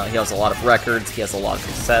records, he has a lot of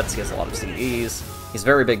cassettes, he has a lot of CDs. He's a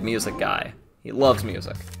very big music guy. He loves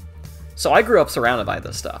music. So I grew up surrounded by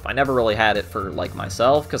this stuff. I never really had it for, like,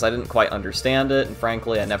 myself, because I didn't quite understand it, and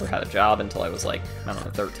frankly, I never had a job until I was, like, I don't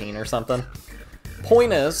know, 13 or something.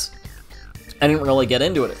 Point is, I didn't really get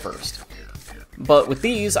into it at first. But with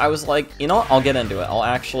these, I was like, you know what, I'll get into it. I'll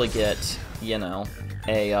actually get, you know,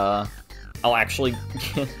 I'll actually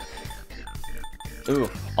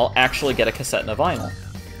get a cassette and a vinyl.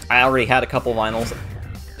 I already had a couple vinyls.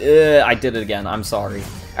 I did it again, I'm sorry.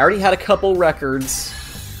 I already had a couple records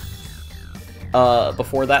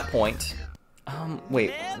before that point.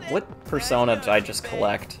 Wait, what persona did I just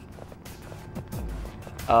collect?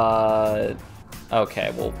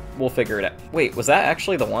 Okay, we'll figure it out. Wait, was that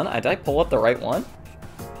actually the one? Did I pull up the right one?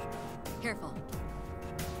 Careful.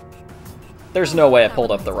 There's no way I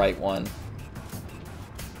pulled up the right one.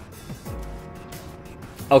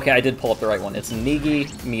 Okay, I did pull up the right one. It's Nigi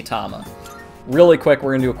Mitama. Really quick,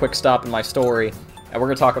 we're gonna do a quick stop in my story, and we're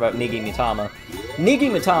gonna talk about Nigi Mitama.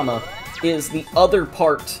 Nigi Mitama is the other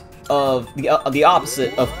part of the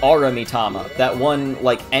opposite of Eire Mitama, that one,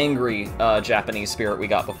 like, angry Japanese spirit we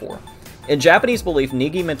got before. In Japanese belief,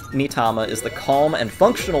 Nigi Mitama is the calm and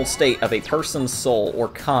functional state of a person's soul, or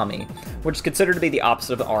kami, which is considered to be the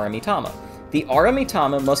opposite of the Eire Mitama. The Eire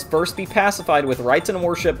Mitama must first be pacified with rites and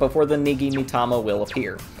worship before the Nigi Mitama will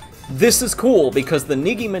appear. This is cool, because the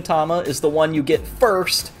Nigi Mitama is the one you get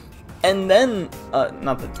first, and then,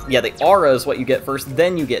 the Eire is what you get first,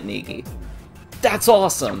 then you get Nigi. That's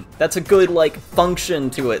awesome! That's a good, like,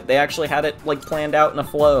 function to it. They actually had it, like, planned out in a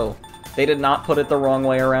flow. They did not put it the wrong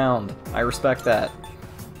way around. I respect that.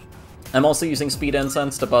 I'm also using Speed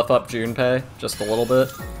Incense to buff up Junpei, just a little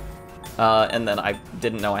bit. And then I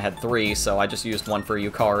didn't know I had 3, so I just used one for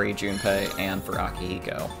Yukari, Junpei, and for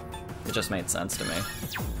Akihiko. It just made sense to me.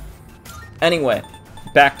 Anyway,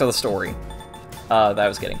 back to the story that I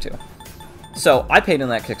was getting to. So, I paid in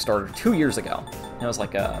that Kickstarter 2 years ago. It was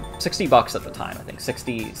like $60 at the time, I think.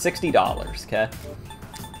 $60, okay?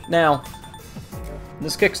 Now,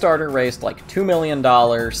 this Kickstarter raised like $2 million.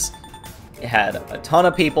 It had a ton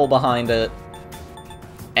of people behind it.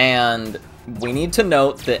 And we need to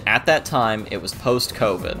note that at that time, it was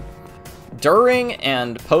post-COVID. During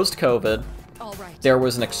and post-COVID, there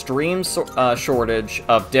was an extreme shortage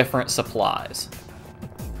of different supplies.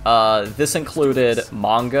 This included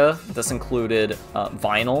manga, this included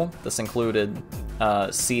vinyl, this included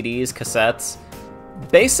CDs, cassettes,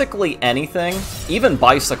 basically anything. Even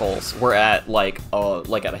bicycles were at like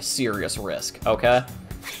at a serious risk, okay?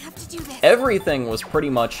 Everything was pretty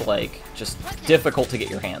much like just difficult to get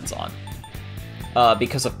your hands on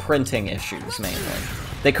because of printing issues mainly.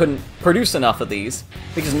 They couldn't produce enough of these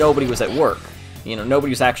because nobody was at work. You know, nobody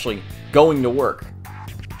was actually going to work.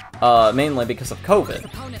 Mainly because of COVID.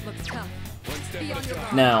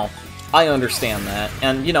 Now, I understand that,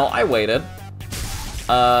 and, you know, I waited.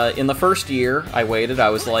 In the first year, I waited, I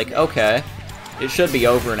was like, okay, it should be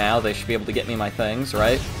over now. They should be able to get me my things,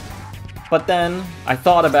 right? But then, I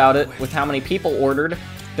thought about it with how many people ordered.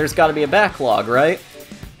 There's gotta be a backlog, right?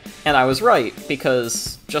 And I was right,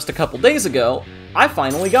 because just a couple days ago, I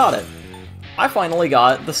finally got it. I finally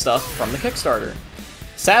got the stuff from the Kickstarter.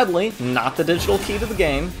 Sadly, not the digital key to the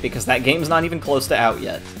game, because that game's not even close to out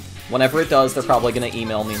yet. Whenever it does, they're probably going to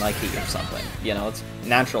email me my key or something. You know, it's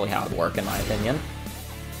naturally how it would work, in my opinion.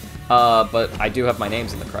 But I do have my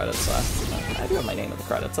names in the credits, so I do have my name in the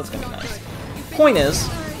credits, that's going to be nice. Point is,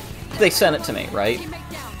 they sent it to me, right?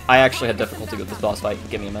 I actually had difficulty with this boss fight,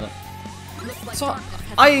 give me a minute. So,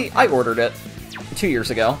 I ordered it 2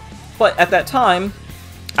 years ago, but at that time,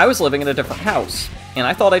 I was living in a different house, and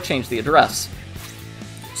I thought I changed the address.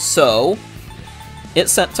 So, it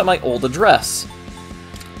sent to my old address.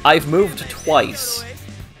 I've moved twice.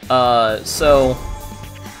 So,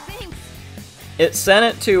 it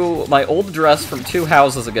sent it to my old address from 2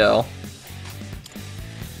 houses ago.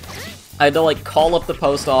 I had to, like, call up the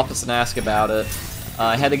post office and ask about it.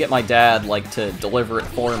 I had to get my dad, like, to deliver it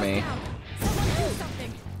for me.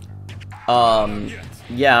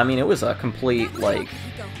 Yeah, I mean, it was a complete, like,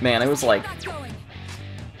 man, it was like...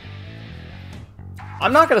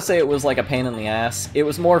 I'm not gonna say it was like a pain in the ass. It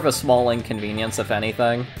was more of a small inconvenience, if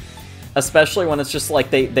anything. Especially when it's just like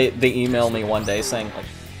they email me one day saying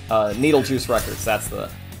like, Needle Juice Records, that's the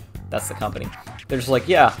company. They're just like,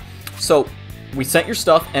 yeah, so we sent your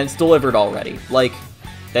stuff and it's delivered already. Like,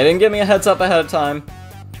 they didn't give me a heads up ahead of time.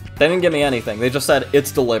 They didn't give me anything. They just said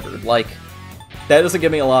it's delivered. Like, that doesn't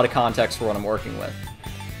give me a lot of context for what I'm working with.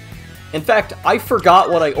 In fact, I forgot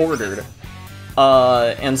what I ordered.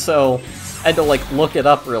 And so I had to, like, look it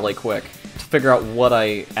up really quick to figure out what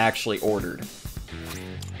I actually ordered.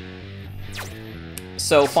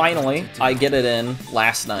 So finally, I get it in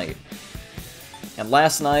last night. And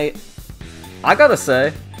last night, I gotta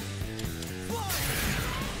say,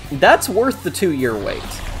 that's worth the 2-year wait.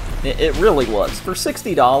 It really was. For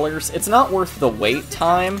 $60, it's not worth the wait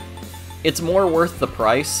time. It's more worth the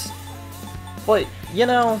price. But, you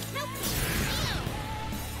know,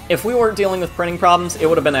 if we weren't dealing with printing problems, it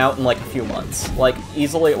would have been out in like a few months. Like,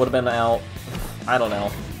 easily it would have been out, I don't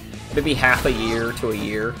know, maybe half a year to a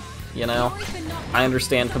year, you know? I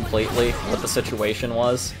understand completely what the situation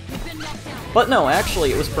was. But no,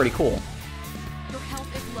 actually, it was pretty cool.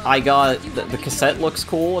 I got, the cassette looks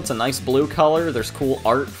cool, it's a nice blue color, there's cool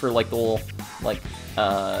art for like the little, like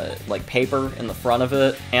paper in the front of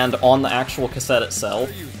it, and on the actual cassette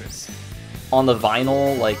itself, on the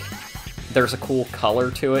vinyl, like, there's a cool color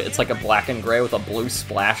to it. It's like a black and gray with a blue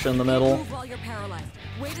splash in the middle.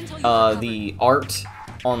 The art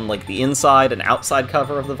on, like, the inside and outside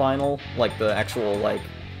cover of the vinyl, like, the actual, like...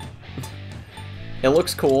 it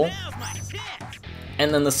looks cool.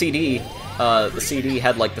 And then the CD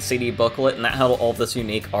had, like, the CD booklet, and that had all this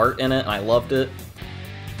unique art in it, and I loved it.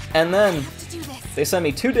 And then, they sent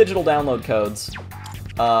me 2 digital download codes.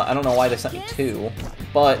 I don't know why they sent me 2,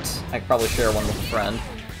 but I could probably share one with a friend.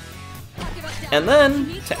 And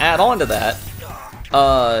then, to add on to that,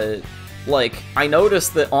 like, I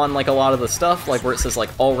noticed that on, like, a lot of the stuff, like, where it says, like,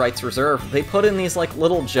 all rights reserved, they put in these, like,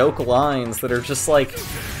 little joke lines that are just, like...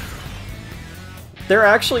 they're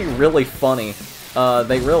actually really funny.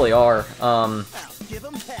 They really are.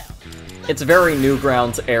 It's very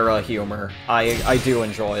Newgrounds era humor. I do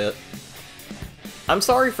enjoy it. I'm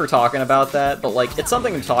sorry for talking about that, but, like, it's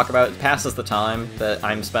something to talk about. It passes the time that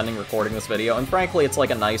I'm spending recording this video, and frankly, it's,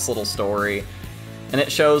 like, a nice little story. And it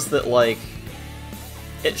shows that, like...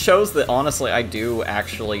 it shows that, honestly, I do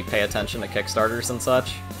actually pay attention to Kickstarters and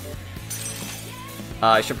such.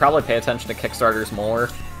 I should probably pay attention to Kickstarters more,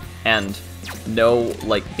 and know,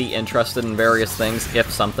 like, be interested in various things if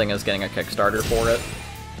something is getting a Kickstarter for it.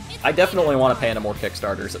 I definitely want to pay into more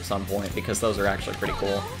Kickstarters at some point, because those are actually pretty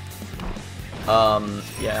cool.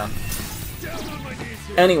 Yeah.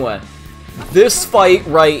 Anyway, this fight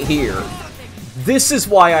right here, this is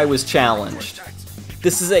why I was challenged.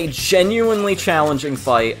 This is a genuinely challenging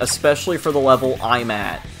fight, especially for the level I'm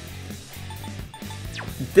at.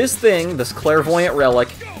 This thing, this clairvoyant relic,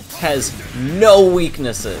 has no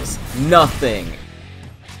weaknesses. Nothing.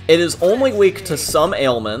 It is only weak to some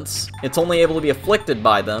ailments. It's only able to be afflicted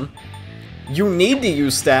by them. You need to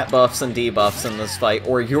use stat buffs and debuffs in this fight,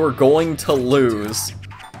 or you're going to lose.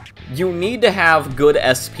 You need to have good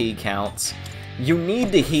SP counts. You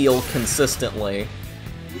need to heal consistently.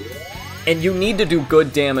 And you need to do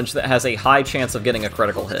good damage that has a high chance of getting a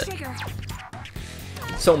critical hit.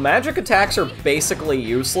 So magic attacks are basically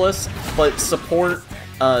useless, but support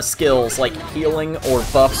skills like healing or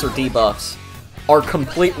buffs or debuffs are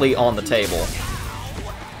completely on the table.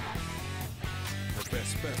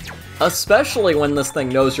 Especially when this thing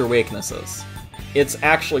knows your weaknesses. It's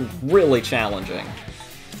actually really challenging.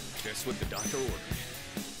 That's what the doctor ordered.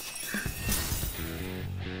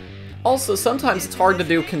 Also, sometimes it's hard to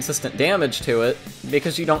do consistent damage to it,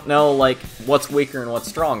 because you don't know, like, what's weaker and what's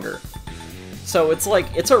stronger. So it's like,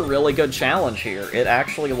 it's a really good challenge here. It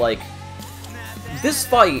actually, like... This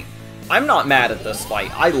fight, I'm not mad at this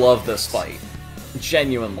fight. I love this fight.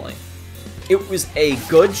 Genuinely. It was a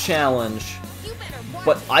good challenge,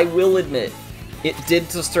 but I will admit, it did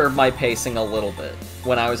disturb my pacing a little bit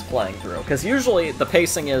when I was playing through. Because usually, the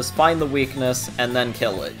pacing is find the weakness and then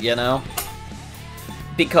kill it, you know?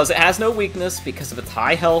 Because it has no weakness, because of its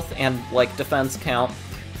high health and, like, defense count,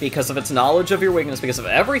 because of its knowledge of your weakness, because of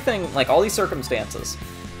everything, like, all these circumstances.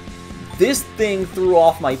 This thing threw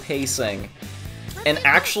off my pacing, and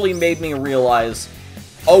actually made me realize,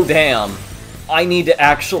 oh damn, I need to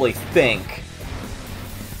actually think.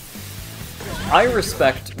 I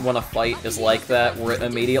respect when a fight is like that, where it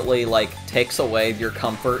immediately, like, takes away your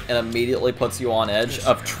comfort and immediately puts you on edge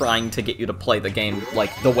of trying to get you to play the game,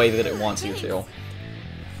 like, the way that it wants you to.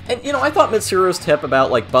 And, you know, I thought Mitsuru's tip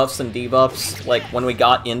about, like, buffs and debuffs, like, when we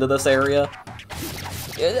got into this area,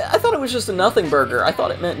 I thought it was just a nothing burger. I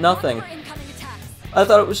thought it meant nothing. I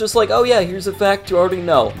thought it was just like, oh yeah, here's a fact you already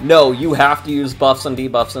know. No, you have to use buffs and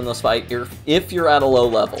debuffs in this fight if you're at a low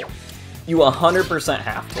level. You 100%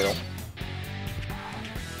 have to.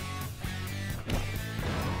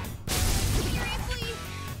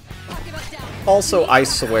 Also, I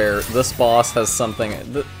swear, this boss has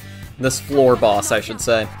something... This floor boss, I should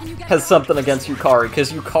say, has something against Yukari,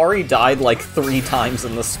 because Yukari died like 3 times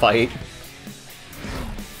in this fight.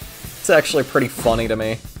 It's actually pretty funny to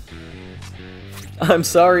me. I'm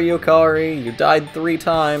sorry, Yukari, you died 3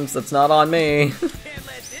 times, that's not on me. Can't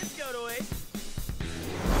let this go to waste.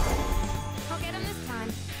 I'll get him this time.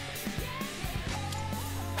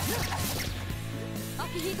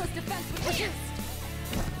 Akihiko's defense was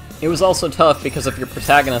reduced. It was also tough because if your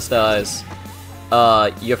protagonist dies,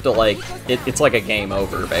 you have to, like, it's like a game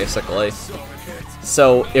over, basically.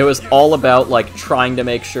 So it was all about, like, trying to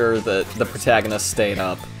make sure that the protagonist stayed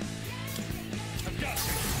up.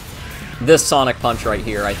 This Sonic Punch right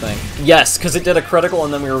here, I think. Yes, because it did a critical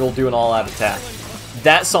and then we were able to do an all-out attack.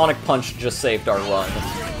 That Sonic Punch just saved our run.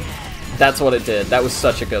 That's what it did. That was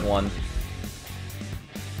such a good one.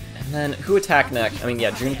 And then, who attacked next? I mean,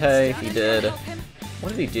 yeah, Junpei, he did. What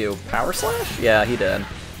did he do? Power Slash? Yeah, he did.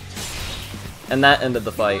 And that ended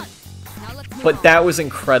the fight. But that was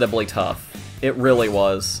incredibly tough. It really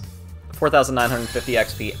was. 4,950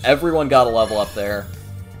 XP. Everyone got a level up there.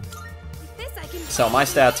 So my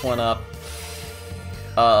stats went up.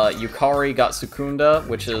 Yukari got Sukunda,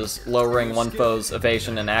 which is lowering one foe's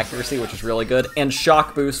evasion and accuracy, which is really good. And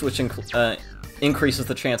Shock Boost, which increases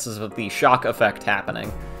the chances of the shock effect happening.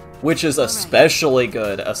 Which is especially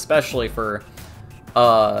good, especially for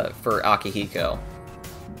Akihiko.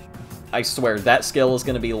 I swear, that skill is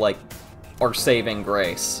going to be, like, our saving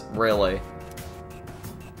grace, really.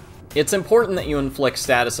 It's important that you inflict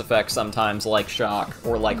status effects sometimes, like Shock,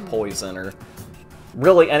 or like Poison, or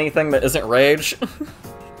really anything that isn't Rage.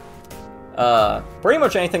 Pretty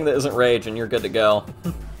much anything that isn't Rage, and you're good to go.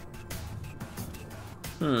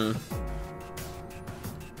 Ooh,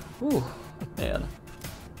 man.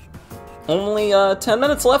 Only 10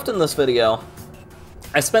 minutes left in this video.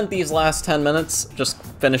 I spent these last 10 minutes just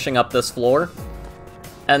finishing up this floor,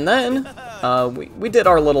 and then we did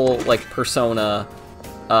our little, like, Persona,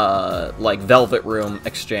 like, Velvet Room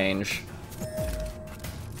exchange.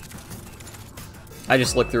 I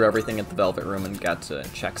just looked through everything at the Velvet Room and got to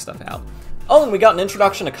check stuff out. Oh, and we got an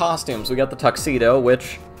introduction to costumes. We got the tuxedo,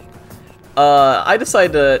 which I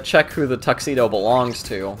decided to check who the tuxedo belongs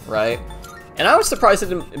to, right? And I was surprised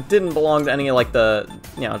it didn't belong to any, like, the,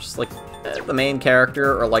 you know, just, like, the main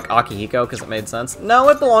character, or, like, Akihiko, because it made sense. No,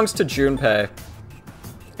 it belongs to Junpei.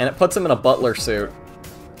 And it puts him in a butler suit.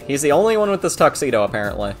 He's the only one with this tuxedo,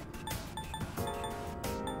 apparently.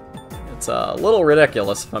 It's a little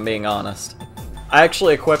ridiculous, if I'm being honest. I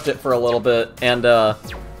actually equipped it for a little bit, and,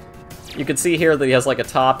 you can see here that he has, like, a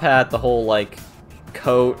top hat, the whole, like,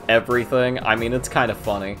 coat, everything. I mean, it's kind of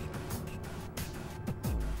funny.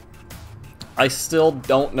 I still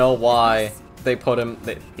don't know why they put him,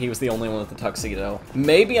 he was the only one with the tuxedo.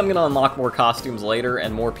 Maybe I'm gonna unlock more costumes later,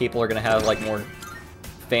 and more people are gonna have, like, more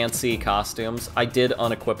fancy costumes. I did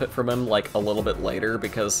unequip it from him, like, a little bit later,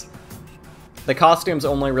 because the costumes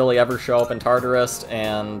only really ever show up in Tartarus,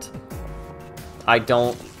 and I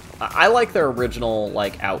like their original,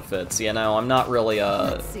 like, outfits, you know? I'm not really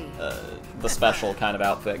the special kind of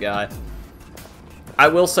outfit guy. I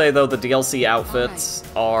will say, though, the DLC outfits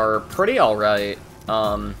are pretty alright.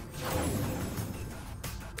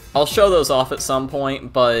 I'll show those off at some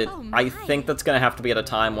point, but I think that's gonna have to be at a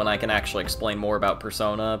time when I can actually explain more about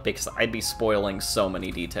Persona, because I'd be spoiling so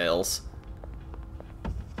many details.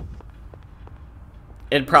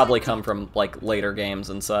 It'd probably come from, like, later games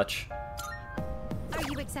and such. Are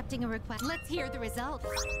you accepting a request? Let's hear the results.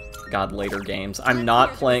 God, later games. I'm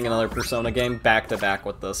not playing another Persona game back-to-back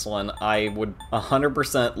with this one. I would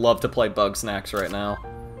 100% love to play Bugsnax right now.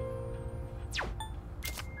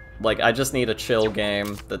 Like, I just need a chill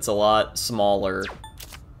game that's a lot smaller,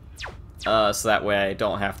 so that way I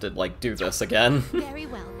don't have to, like, do this again. Very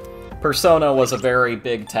well. Persona was a very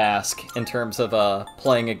big task in terms of,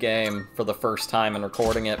 playing a game for the first time and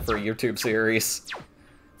recording it for a YouTube series.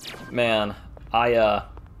 Man, I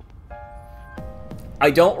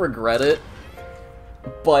don't regret it,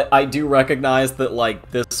 but I do recognize that,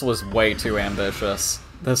 like, this was way too ambitious.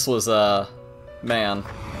 This was, man.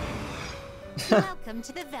 Welcome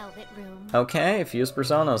to the Velvet Room. Okay, fused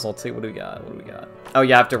personas. Let's see what we got. What do we got? Oh,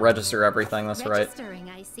 you have to register everything. That's right. Registering,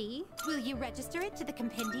 I see. Will you register it to the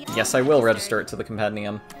compendium? Yes, I will register it to the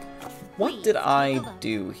compendium. What did I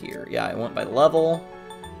do here? Yeah, I went by level.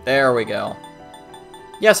 There we go.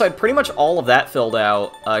 Yeah, so I had pretty much all of that filled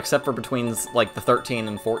out, except for between, like, the 13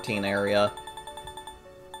 and 14 area.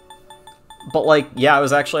 But, like, yeah, I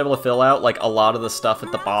was actually able to fill out, like, a lot of the stuff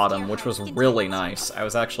at the bottom, which was really nice. I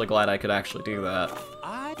was actually glad I could actually do that.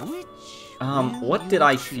 What did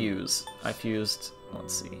I fuse? I fused...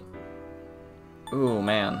 let's see. Ooh,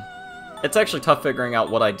 man. It's actually tough figuring out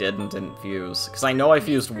what I did and didn't fuse, because I know I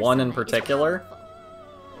fused one in particular.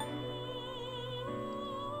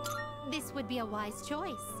 This would be a wise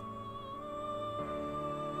choice.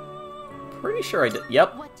 Pretty sure I did.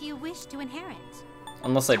 Yep. What do you wish to inherit?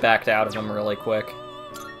 Unless I backed out of him really quick.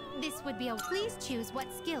 This would be a... Please choose what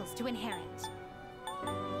skills to inherit.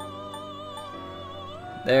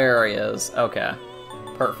 There he is. Okay.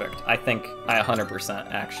 Perfect. I think I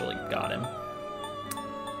 100% actually got him.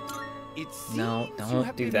 No,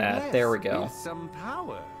 don't do that. There we go.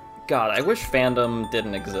 God, I wish fandom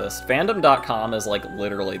didn't exist. Fandom.com is, like,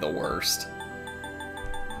 literally the worst.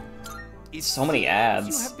 So many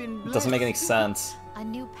ads. It doesn't make any sense. A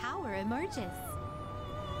new power emerges.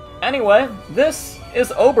 Anyway, this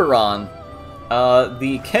is Oberon,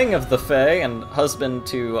 the king of the Fae and husband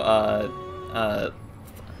to,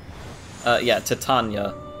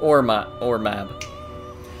 Titania, or Mab.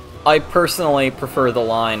 I personally prefer the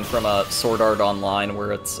line from Sword Art Online,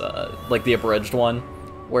 where it's, like, the abridged one,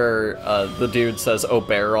 where, the dude says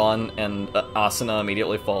Oberon, and Asuna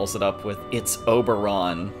immediately follows it up with, "It's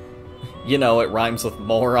Oberon." You know, it rhymes with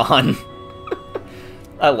moron.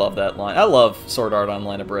 I love that line. I love Sword Art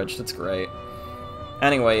Online abridged. It's great.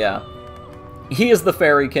 Anyway, yeah. He is the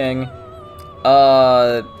Fairy King.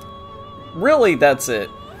 Really, that's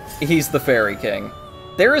it. He's the Fairy King.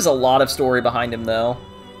 There is a lot of story behind him, though.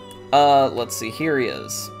 Let's see. Here he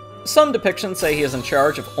is. Some depictions say he is in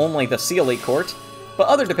charge of only the Seelie Court, but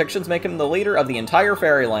other depictions make him the leader of the entire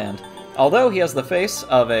Fairyland. Although he has the face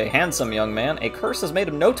of a handsome young man, a curse has made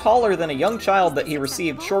him no taller than a young child that he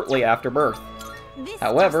received shortly after birth.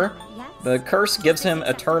 However, the curse gives him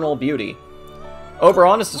eternal beauty.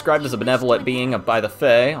 Oberon is described as a benevolent being by the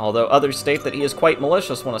Fae, although others state that he is quite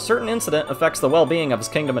malicious when a certain incident affects the well-being of his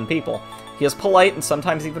kingdom and people. He is polite and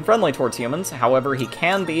sometimes even friendly towards humans, however he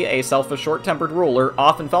can be a selfish, short-tempered ruler,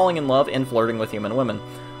 often falling in love and flirting with human women,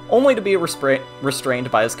 only to be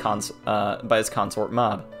restrained by his consort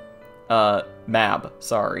Mab.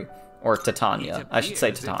 Or Titania. I should say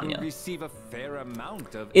Titania.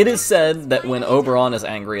 It is said that when Oberon is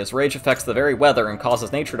angry, his rage affects the very weather and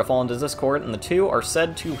causes nature to fall into discord, and the two are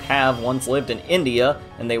said to have once lived in India,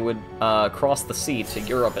 and they would cross the sea to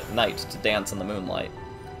Europe at night to dance in the moonlight.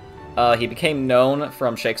 He became known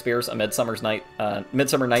from Shakespeare's A Midsummer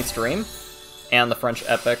Night's Dream, and the French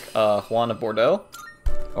epic Juan of Bordeaux,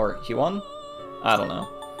 or Huon? I don't know.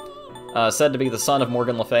 Said to be the son of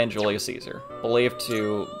Morgan Le Fay and Julius Caesar. Believed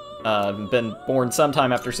to been born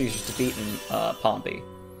sometime after Caesar's defeat in Pompey.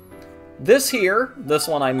 This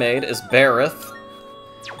one I made, is Bareth.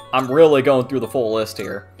 I'm really going through the full list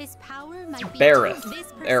here. Bareth.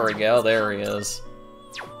 There we go, there he is.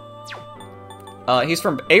 He's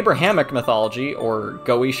from Abrahamic mythology, or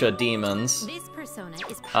Goetia demons.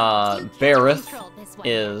 Bareth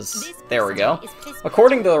is... there we go.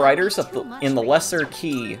 According to the writers in the Lesser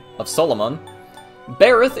Key of Solomon,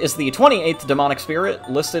 Bareth is the 28th demonic spirit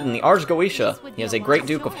listed in the Ars Goetia. He is a great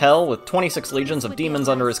duke of hell with 26 legions of demons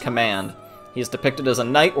under his command. He is depicted as a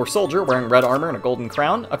knight or soldier wearing red armor and a golden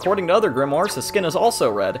crown. According to other grimoires, his skin is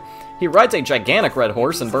also red. He rides a gigantic red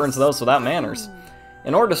horse and burns those without manners.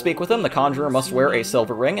 In order to speak with him, the conjurer must wear a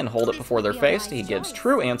silver ring and hold it before their face. He gives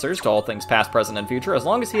true answers to all things past, present, and future as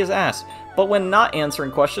long as he is asked. But when not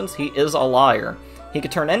answering questions, he is a liar. He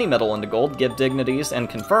could turn any metal into gold, give dignities, and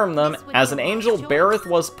confirm them. As an angel, Bareth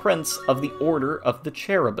was prince of the Order of the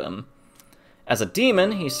Cherubim. As a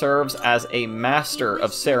demon, he serves as a master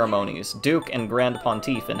of ceremonies, duke and grand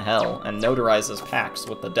pontiff in hell, and notarizes pacts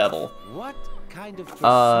with the devil. What kind of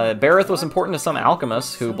Bareth was important to some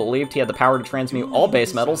alchemists who believed he had the power to transmute all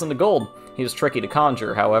base metals into gold. He was tricky to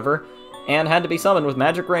conjure, however, and had to be summoned with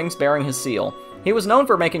magic rings bearing his seal. He was known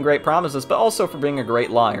for making great promises, but also for being a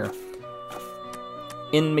great liar.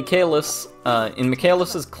 In Michaelis'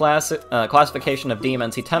 classification of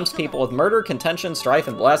demons, he tempts people with murder, contention, strife,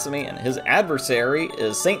 and blasphemy, and his adversary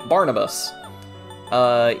is Saint Barnabas.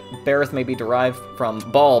 Bareth may be derived from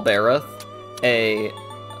Baal Bareth, a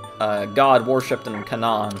god worshipped in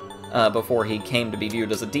Canaan before he came to be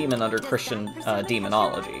viewed as a demon under Christian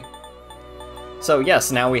demonology. So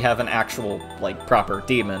yes, now we have an actual, like, proper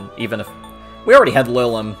demon, even if... We already had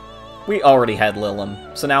Lilim. We already had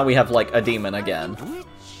Lilim, so now we have, like, a demon again. Which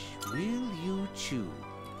will you choose?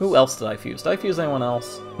 Who else did I fuse? Did I fuse anyone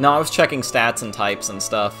else? No, I was checking stats and types and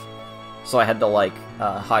stuff, so I had to, like,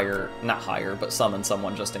 not hire, but summon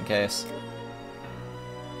someone just in case.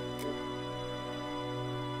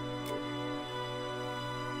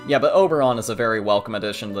 Yeah, but Oberon is a very welcome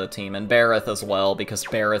addition to the team, and Bareth as well, because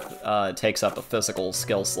Bareth takes up a physical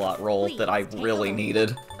skill slot role that I really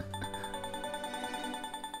needed.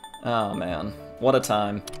 Oh man, what a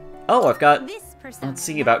time. Oh, I've got, let's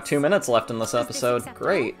see, about 2 minutes left in this episode.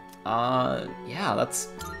 Great. Yeah, that's...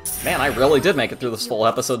 Man, I really did make it through this full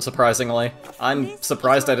episode, surprisingly. I'm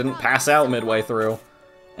surprised I didn't pass out midway through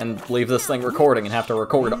and leave this thing recording and have to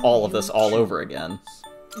record all of this all over again.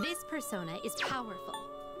 This persona is powerful.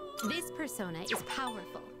 This persona is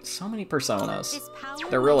powerful. So many personas. This power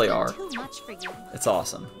There really might are. be too much for you. It's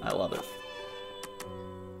awesome. I love it.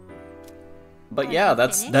 But yeah,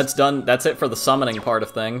 that's done. That's it for the summoning part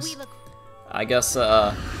of things. I guess, you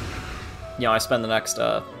know, I spend the next,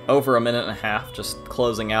 over a minute and a half just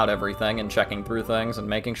closing out everything and checking through things and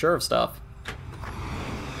making sure of stuff.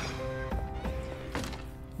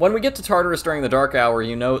 When we get to Tartarus during the Dark Hour,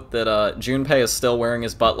 you note that, Junpei is still wearing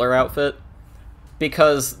his butler outfit.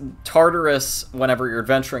 Because Tartarus, whenever you're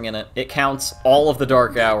adventuring in it, it counts all of the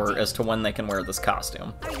Dark Hour as to when they can wear this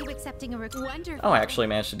costume. Are you accepting a wonderful? Oh, I actually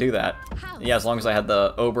managed to do that. Yeah, as long as I had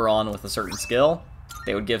the Oberon with a certain skill,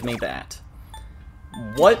 they would give me that.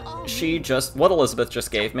 What Elizabeth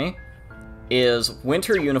just gave me is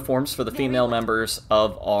winter uniforms for the female members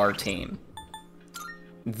of our team.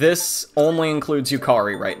 This only includes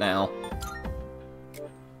Yukari right now.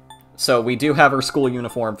 So we do have her school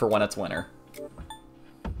uniform for when it's winter.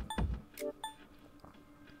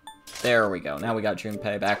 There we go. Now we got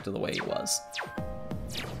Junpei back to the way he was.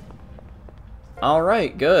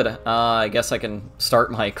 Alright, good. I guess I can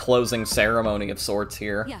start my closing ceremony of sorts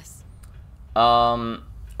here. Yes.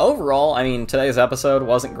 Overall, I mean, today's episode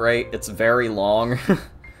wasn't great. It's very long.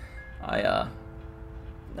 I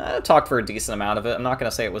talked for a decent amount of it. I'm not gonna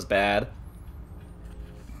say it was bad.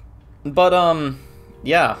 But,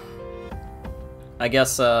 yeah. I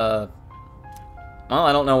guess, well,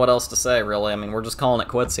 I don't know what else to say, really. I mean, we're just calling it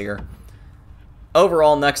quits here.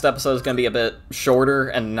 Overall, next episode is going to be a bit shorter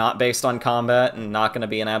and not based on combat and not going to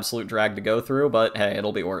be an absolute drag to go through, but hey,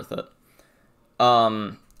 it'll be worth it.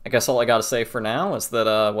 I guess all I got to say for now is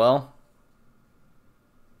that, well,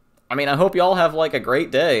 I mean, I hope y'all have, like, a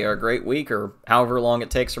great day or a great week or however long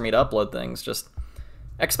it takes for me to upload things. Just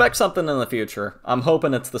expect something in the future. I'm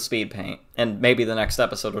hoping it's the speed paint, and maybe the next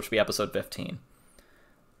episode, which will be episode 15.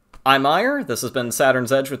 I'm Eire, this has been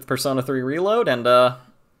Saturn's Edge with Persona 3 Reload, and,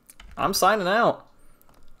 I'm signing out.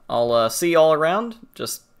 I'll, see y'all around.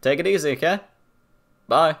 Just take it easy, okay?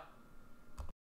 Bye.